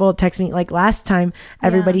seeing when people text me. Like last time,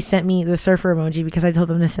 everybody sent me the surfer emoji because I told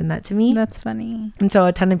them to send that to me. That's funny. And so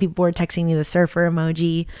a ton of people were texting me the surfer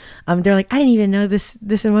emoji. They're like, I didn't even know this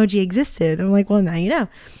emoji existed. I'm like, well, now you know.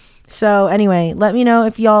 So anyway, let me know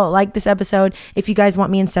if y'all like this episode. If you guys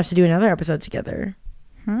want me and Steph to do another episode together.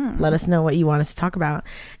 Let us know what you want us to talk about.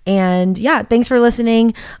 And yeah, thanks for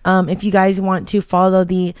listening. If you guys want to follow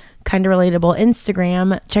the Kinda Relatable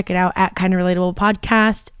Instagram, check it out at Kinda Relatable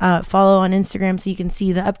Podcast. Follow on Instagram so you can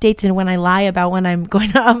see the updates and when I lie about when I'm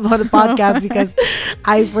going to upload a podcast because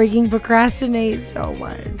I freaking procrastinate so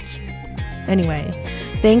much.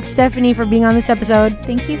 Anyway, thanks Stephanie for being on this episode.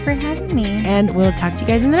 Thank you for having me. And we'll talk to you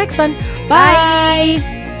guys in the next one.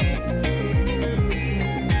 Bye.